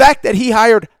 The fact that he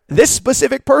hired this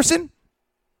specific person,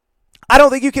 I don't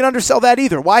think you can undersell that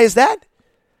either. Why is that?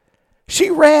 She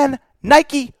ran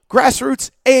Nike grassroots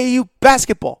AAU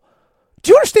basketball.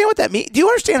 Do you understand what that means? Do you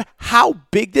understand how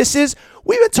big this is?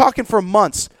 We've been talking for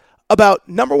months about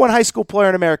number one high school player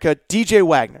in America, DJ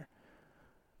Wagner.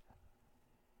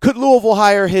 Could Louisville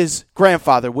hire his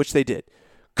grandfather, which they did?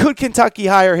 Could Kentucky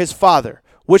hire his father,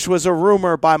 which was a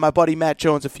rumor by my buddy Matt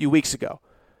Jones a few weeks ago?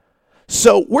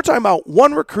 So we're talking about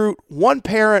one recruit, one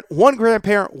parent, one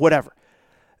grandparent, whatever.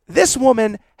 This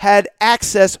woman had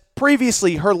access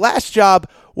previously. Her last job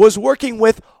was working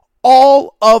with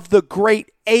all of the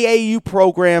great AAU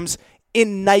programs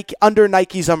in Nike, under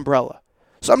Nike's umbrella.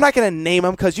 So I'm not going to name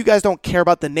them because you guys don't care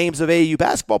about the names of AAU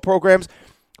basketball programs,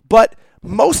 but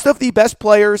most of the best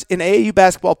players in AAU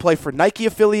basketball play for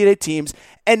Nike-affiliated teams,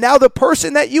 and now the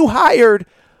person that you hired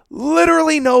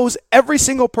literally knows every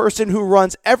single person who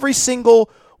runs every single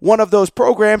one of those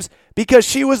programs because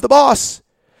she was the boss.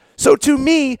 So to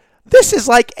me, this is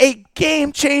like a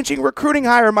game-changing recruiting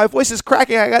hire. My voice is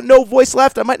cracking. I got no voice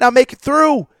left. I might not make it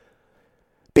through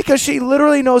because she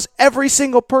literally knows every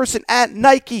single person at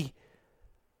Nike.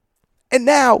 And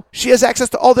now she has access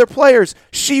to all their players.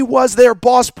 She was their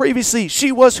boss previously. She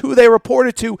was who they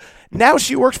reported to. Now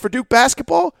she works for Duke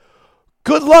basketball.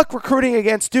 Good luck recruiting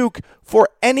against Duke for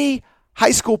any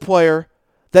high school player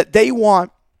that they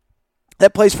want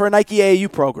that plays for a Nike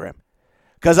AAU program.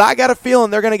 Because I got a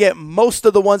feeling they're going to get most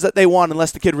of the ones that they want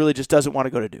unless the kid really just doesn't want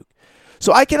to go to Duke.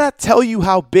 So I cannot tell you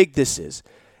how big this is.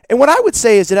 And what I would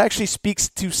say is it actually speaks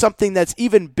to something that's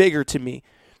even bigger to me,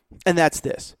 and that's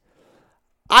this.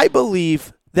 I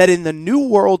believe that in the new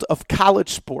world of college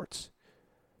sports,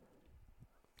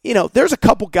 there's a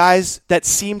couple guys that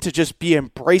seem to just be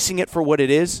embracing it for what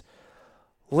it is.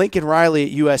 Lincoln Riley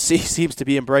at USC seems to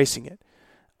be embracing it.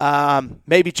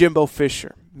 Maybe Jimbo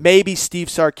Fisher. Maybe Steve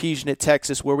Sarkisian at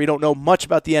Texas, where we don't know much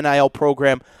about the NIL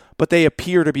program, but they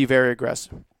appear to be very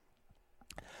aggressive.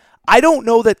 I don't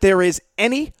know that there is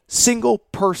any single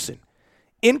person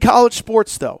in college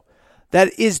sports, though,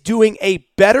 that is doing a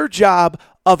better job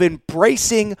of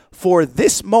embracing for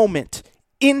this moment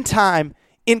in time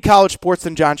in college sports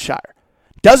than Jon Scheyer.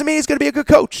 Doesn't mean he's going to be a good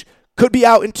coach. Could be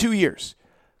out in 2 years.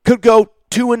 Could go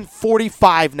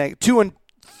 2-45,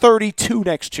 32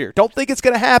 next year. Don't think it's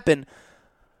going to happen,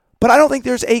 but I don't think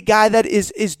there's a guy that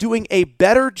is doing a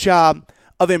better job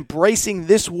of embracing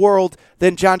this world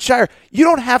than Jon Scheyer. You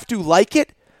don't have to like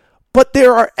it, but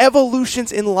there are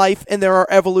evolutions in life and there are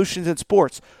evolutions in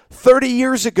sports. 30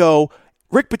 years ago,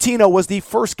 Rick Pitino was the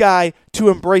first guy to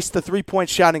embrace the three-point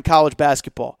shot in college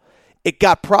basketball. It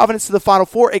got Providence to the Final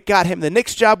Four. It got him the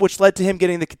Knicks job, which led to him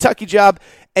getting the Kentucky job.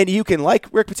 And you can like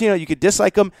Rick Pitino, you can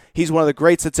dislike him. He's one of the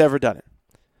greats that's ever done it.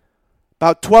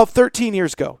 About 12, 13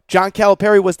 years ago, John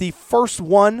Calipari was the first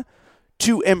one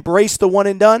to embrace the one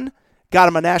and done. Got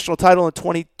him a national title in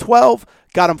 2012.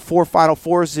 Got him 4 Final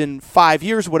Fours in 5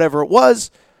 years, whatever it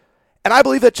was. And I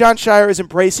believe that Jon Scheyer is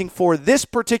embracing for this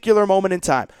particular moment in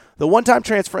time the one-time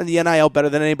transfer in the NIL better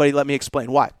than anybody. Let me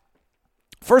explain why.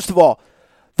 First of all,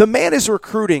 the man is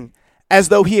recruiting as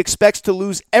though he expects to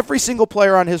lose every single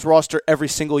player on his roster every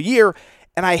single year.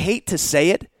 And I hate to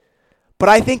say it, but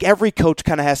I think every coach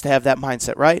kind of has to have that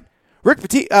mindset, right?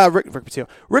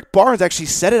 Rick Barnes actually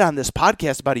said it on this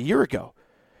podcast about a year ago.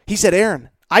 He said, Aaron,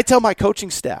 I tell my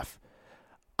coaching staff,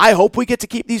 I hope we get to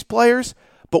keep these players,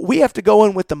 but we have to go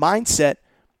in with the mindset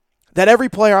that every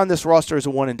player on this roster is a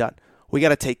one and done. We got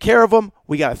to take care of them.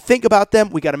 We got to think about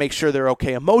them. We got to make sure they're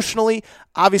okay emotionally.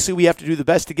 Obviously, we have to do the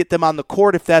best to get them on the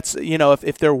court if that's,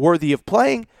 if they're worthy of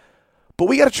playing. But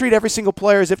we got to treat every single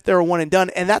player as if they're a one and done,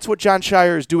 and that's what Jon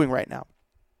Scheyer is doing right now.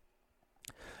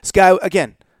 This guy,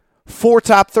 again, 4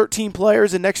 top 13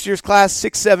 players in next year's class,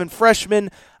 6-7 freshmen.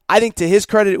 I think to his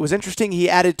credit, it was interesting. He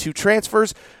added 2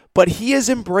 transfers, but he is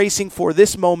embracing for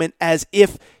this moment as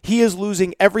if he is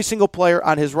losing every single player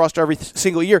on his roster every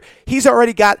single year. He's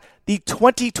already got the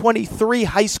 2023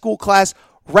 high school class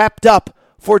wrapped up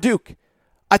for Duke.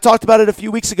 I talked about it a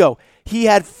few weeks ago. He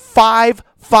had 5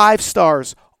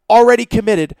 5-stars already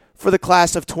committed for the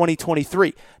class of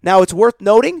 2023. Now, it's worth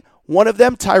noting, one of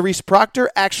them, Tyrese Proctor,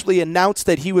 actually announced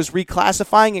that he was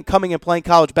reclassifying and coming and playing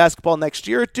college basketball next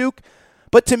year at Duke.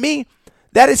 But to me,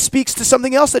 that speaks to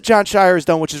something else that Jon Scheyer has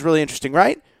done, which is really interesting,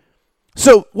 right?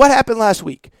 So what happened last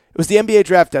week? It was the NBA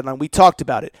draft deadline. We talked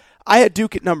about it. I had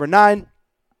Duke at number 9.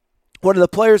 One of the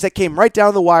players that came right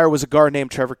down the wire was a guard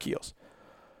named Trevor Keels.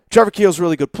 Trevor Keels is a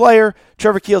really good player.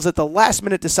 Trevor Keels at the last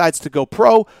minute decides to go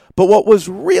pro. But what was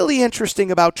really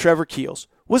interesting about Trevor Keels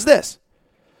was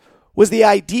the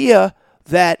idea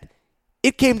that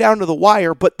it came down to the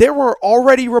wire, but there were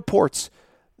already reports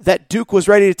that Duke was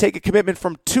ready to take a commitment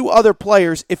from 2 other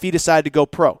players if he decided to go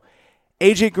pro.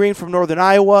 A.J. Green from Northern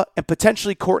Iowa and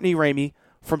potentially Courtney Ramey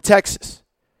from Texas.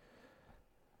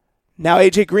 Now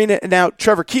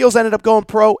Trevor Keels ended up going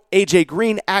pro. A.J.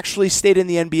 Green actually stayed in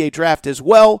the NBA draft as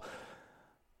well.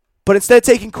 But instead of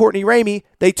taking Courtney Ramey,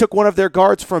 they took one of their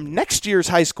guards from next year's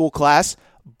high school class,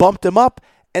 bumped him up,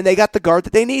 and they got the guard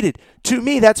that they needed. To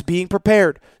me, that's being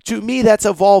prepared. To me, that's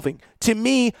evolving. To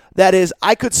me, that is,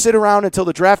 I could sit around until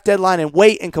the draft deadline and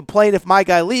wait and complain if my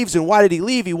guy leaves, and why did he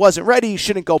leave? He wasn't ready. He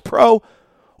shouldn't go pro.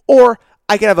 Or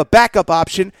I can have a backup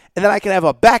option, and then I can have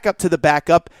a backup to the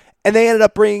backup, and they ended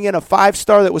up bringing in a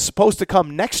 5-star that was supposed to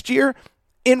come next year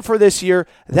in for this year.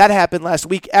 That happened last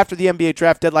week after the NBA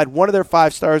draft deadline. One of their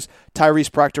 5-stars,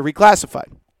 Tyrese Proctor,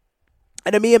 reclassified.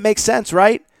 And to me, it makes sense,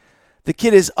 right? The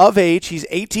kid is of age. He's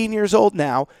 18 years old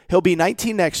now. He'll be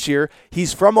 19 next year.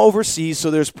 He's from overseas, so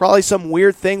there's probably some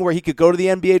weird thing where he could go to the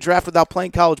NBA draft without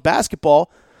playing college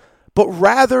basketball. But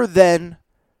rather than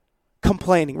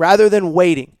complaining, rather than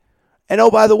waiting, and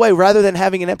oh, by the way, rather than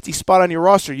having an empty spot on your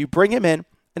roster, you bring him in,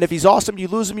 and if he's awesome, you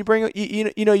lose him,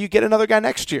 you get another guy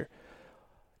next year.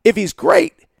 If he's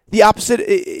great, the opposite,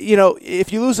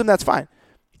 if you lose him, that's fine.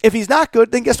 If he's not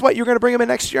good, then guess what? You're going to bring him in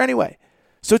next year anyway.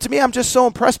 So to me, I'm just so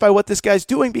impressed by what this guy's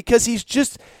doing because he's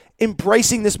just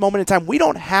embracing this moment in time. We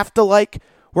don't have to like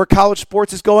where college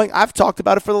sports is going. I've talked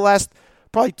about it for the last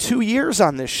probably 2 years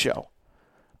on this show.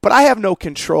 But I have no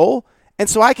control. And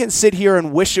so I can sit here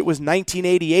and wish it was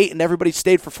 1988 and everybody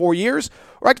stayed for 4 years.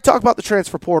 Or I could talk about the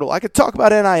transfer portal. I could talk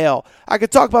about NIL. I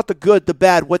could talk about the good, the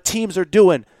bad, what teams are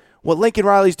doing, what Lincoln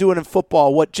Riley's doing in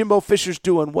football, what Jimbo Fisher's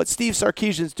doing, what Steve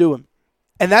Sarkisian's doing.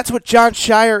 And that's what Jon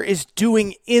Scheyer is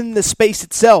doing in the space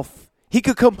itself. He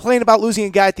could complain about losing a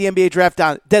guy at the NBA draft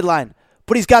deadline,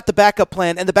 but he's got the backup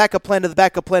plan, and the backup plan to the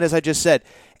backup plan, as I just said.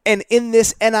 And in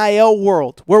this NIL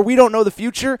world where we don't know the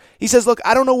future, he says, look,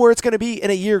 I don't know where it's going to be in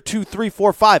a year, 2, 3,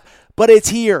 4, 5, but it's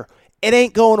here. It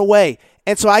ain't going away.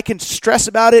 And so I can stress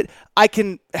about it. I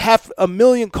can have a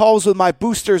million calls with my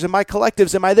boosters and my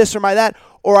collectives and my this or my that,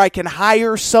 or I can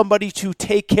hire somebody to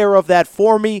take care of that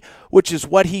for me, which is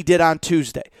what he did on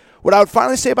Tuesday. What I would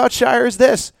finally say about Scheyer is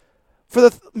this. For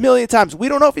the millionth times, we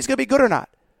don't know if he's going to be good or not.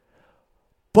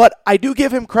 But I do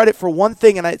give him credit for one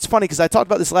thing, and it's funny because I talked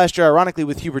about this last year, ironically,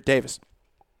 with Hubert Davis.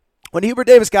 When Hubert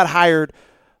Davis got hired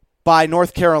by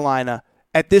North Carolina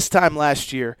at this time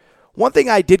last year, one thing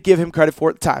I did give him credit for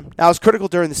at the time, now I was critical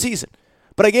during the season,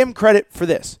 but I gave him credit for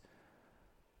this.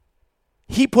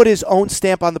 He put his own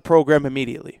stamp on the program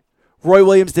immediately. Roy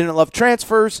Williams didn't love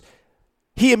transfers.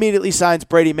 He immediately signs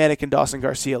Brady Manek and Dawson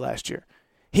Garcia last year.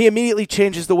 He immediately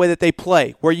changes the way that they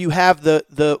play, where you have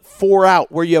the 4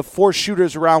 out, where you have 4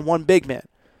 shooters around 1 big man.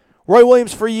 Roy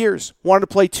Williams for years wanted to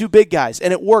play 2 big guys,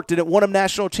 and it worked, and it won him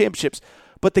national championships.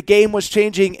 But the game was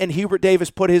changing, and Hubert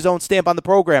Davis put his own stamp on the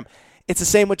program. It's the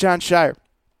same with Jon Scheyer.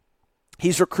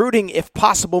 He's recruiting, if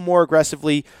possible, more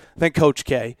aggressively than Coach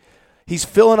K. He's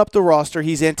filling up the roster.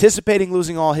 He's anticipating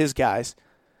losing all his guys.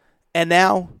 And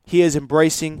now he is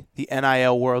embracing the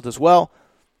NIL world as well.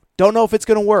 Don't know if it's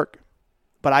going to work,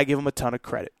 but I give him a ton of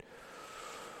credit.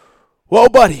 Well,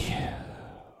 buddy.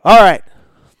 All right.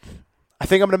 I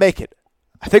think I'm going to make it.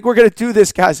 I think we're going to do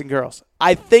this, guys and girls.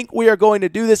 I think we are going to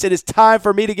do this. It is time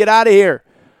for me to get out of here.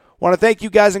 I want to thank you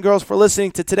guys and girls for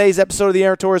listening to today's episode of the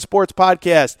Aaron Torres Sports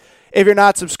Podcast. If you're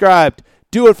not subscribed,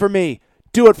 do it for me.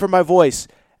 Do it for my voice.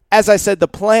 As I said, the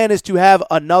plan is to have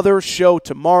another show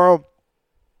tomorrow.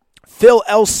 Phil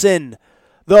Elson,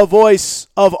 the voice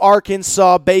of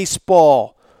Arkansas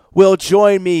baseball, will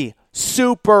join me.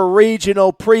 Super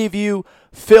Regional Preview.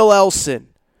 Phil Elson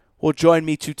will join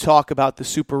me to talk about the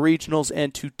Super Regionals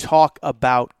and to talk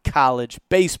about college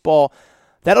baseball.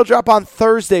 That'll drop on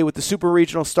Thursday with the Super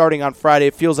Regional starting on Friday.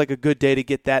 It feels like a good day to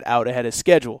get that out ahead of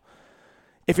schedule.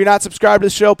 If you're not subscribed to the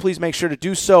show, please make sure to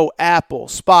do so. Apple,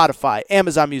 Spotify,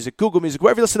 Amazon Music, Google Music,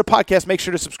 wherever you listen to podcasts, make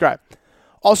sure to subscribe.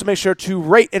 Also, make sure to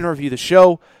rate and review the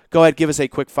show. Go ahead, give us a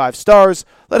quick 5 stars.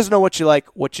 Let us know what you like,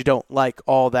 what you don't like,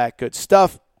 all that good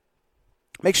stuff.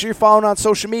 Make sure you're following on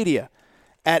social media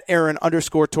at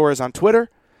Aaron_Torres on Twitter,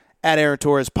 at Aaron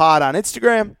Torres Pod on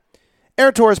Instagram,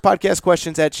 Aaron Torres Podcast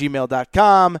Questions at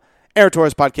gmail.com, Aaron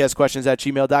Torres Podcast Questions at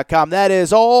gmail.com. That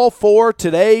is all for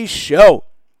today's show.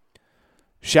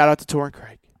 Shout out to Torrin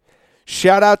Craig.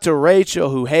 Shout out to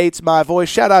Rachel, who hates my voice.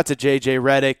 Shout out to JJ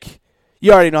Reddick.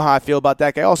 You already know how I feel about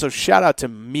that guy. Also, shout out to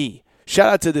me. Shout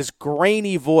out to this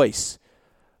grainy voice.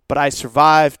 But I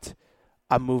survived.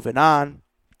 I'm moving on.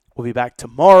 We'll be back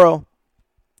tomorrow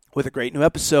with a great new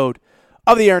episode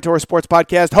of the Aaron Torres Sports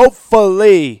Podcast.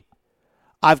 Hopefully,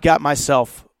 I've got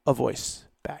myself a voice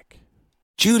back.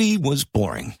 Judy was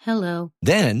boring. Hello.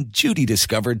 Then Judy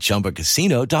discovered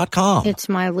ChumbaCasino.com. It's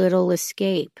my little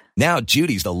escape. Now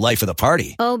Judy's the life of the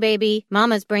party. Oh, baby,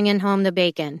 mama's bringing home the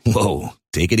bacon. Whoa,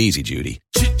 take it easy, Judy.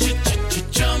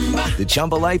 The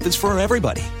Chumba life is for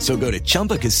everybody. So go to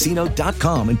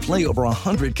ChumbaCasino.com and play over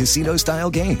 100 casino-style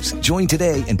games. Join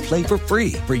today and play for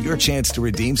free for your chance to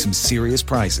redeem some serious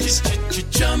prizes.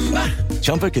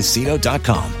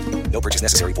 ChumbaCasino.com. No purchase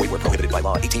necessary. Void where prohibited by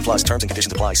law. 18+ terms and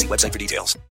conditions apply. See website for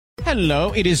details.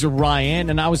 Hello, it is Ryan,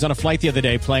 and I was on a flight the other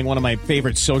day playing one of my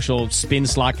favorite social spin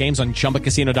slot games on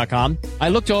ChumbaCasino.com. I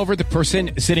looked over at the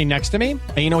person sitting next to me,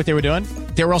 and you know what they were doing?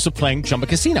 They were also playing Chumba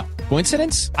Casino.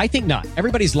 Coincidence? I think not.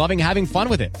 Everybody's loving having fun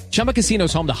with it. Chumba Casino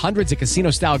is home to hundreds of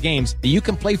casino-style games that you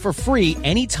can play for free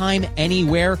anytime,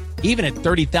 anywhere, even at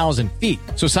 30,000 feet.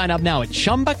 So sign up now at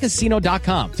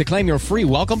ChumbaCasino.com to claim your free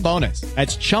welcome bonus.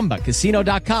 That's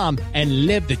ChumbaCasino.com and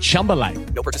live the Chumba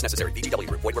life. No purchase necessary. VGW.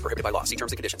 Void where prohibited by law. See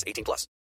terms and conditions. 18+.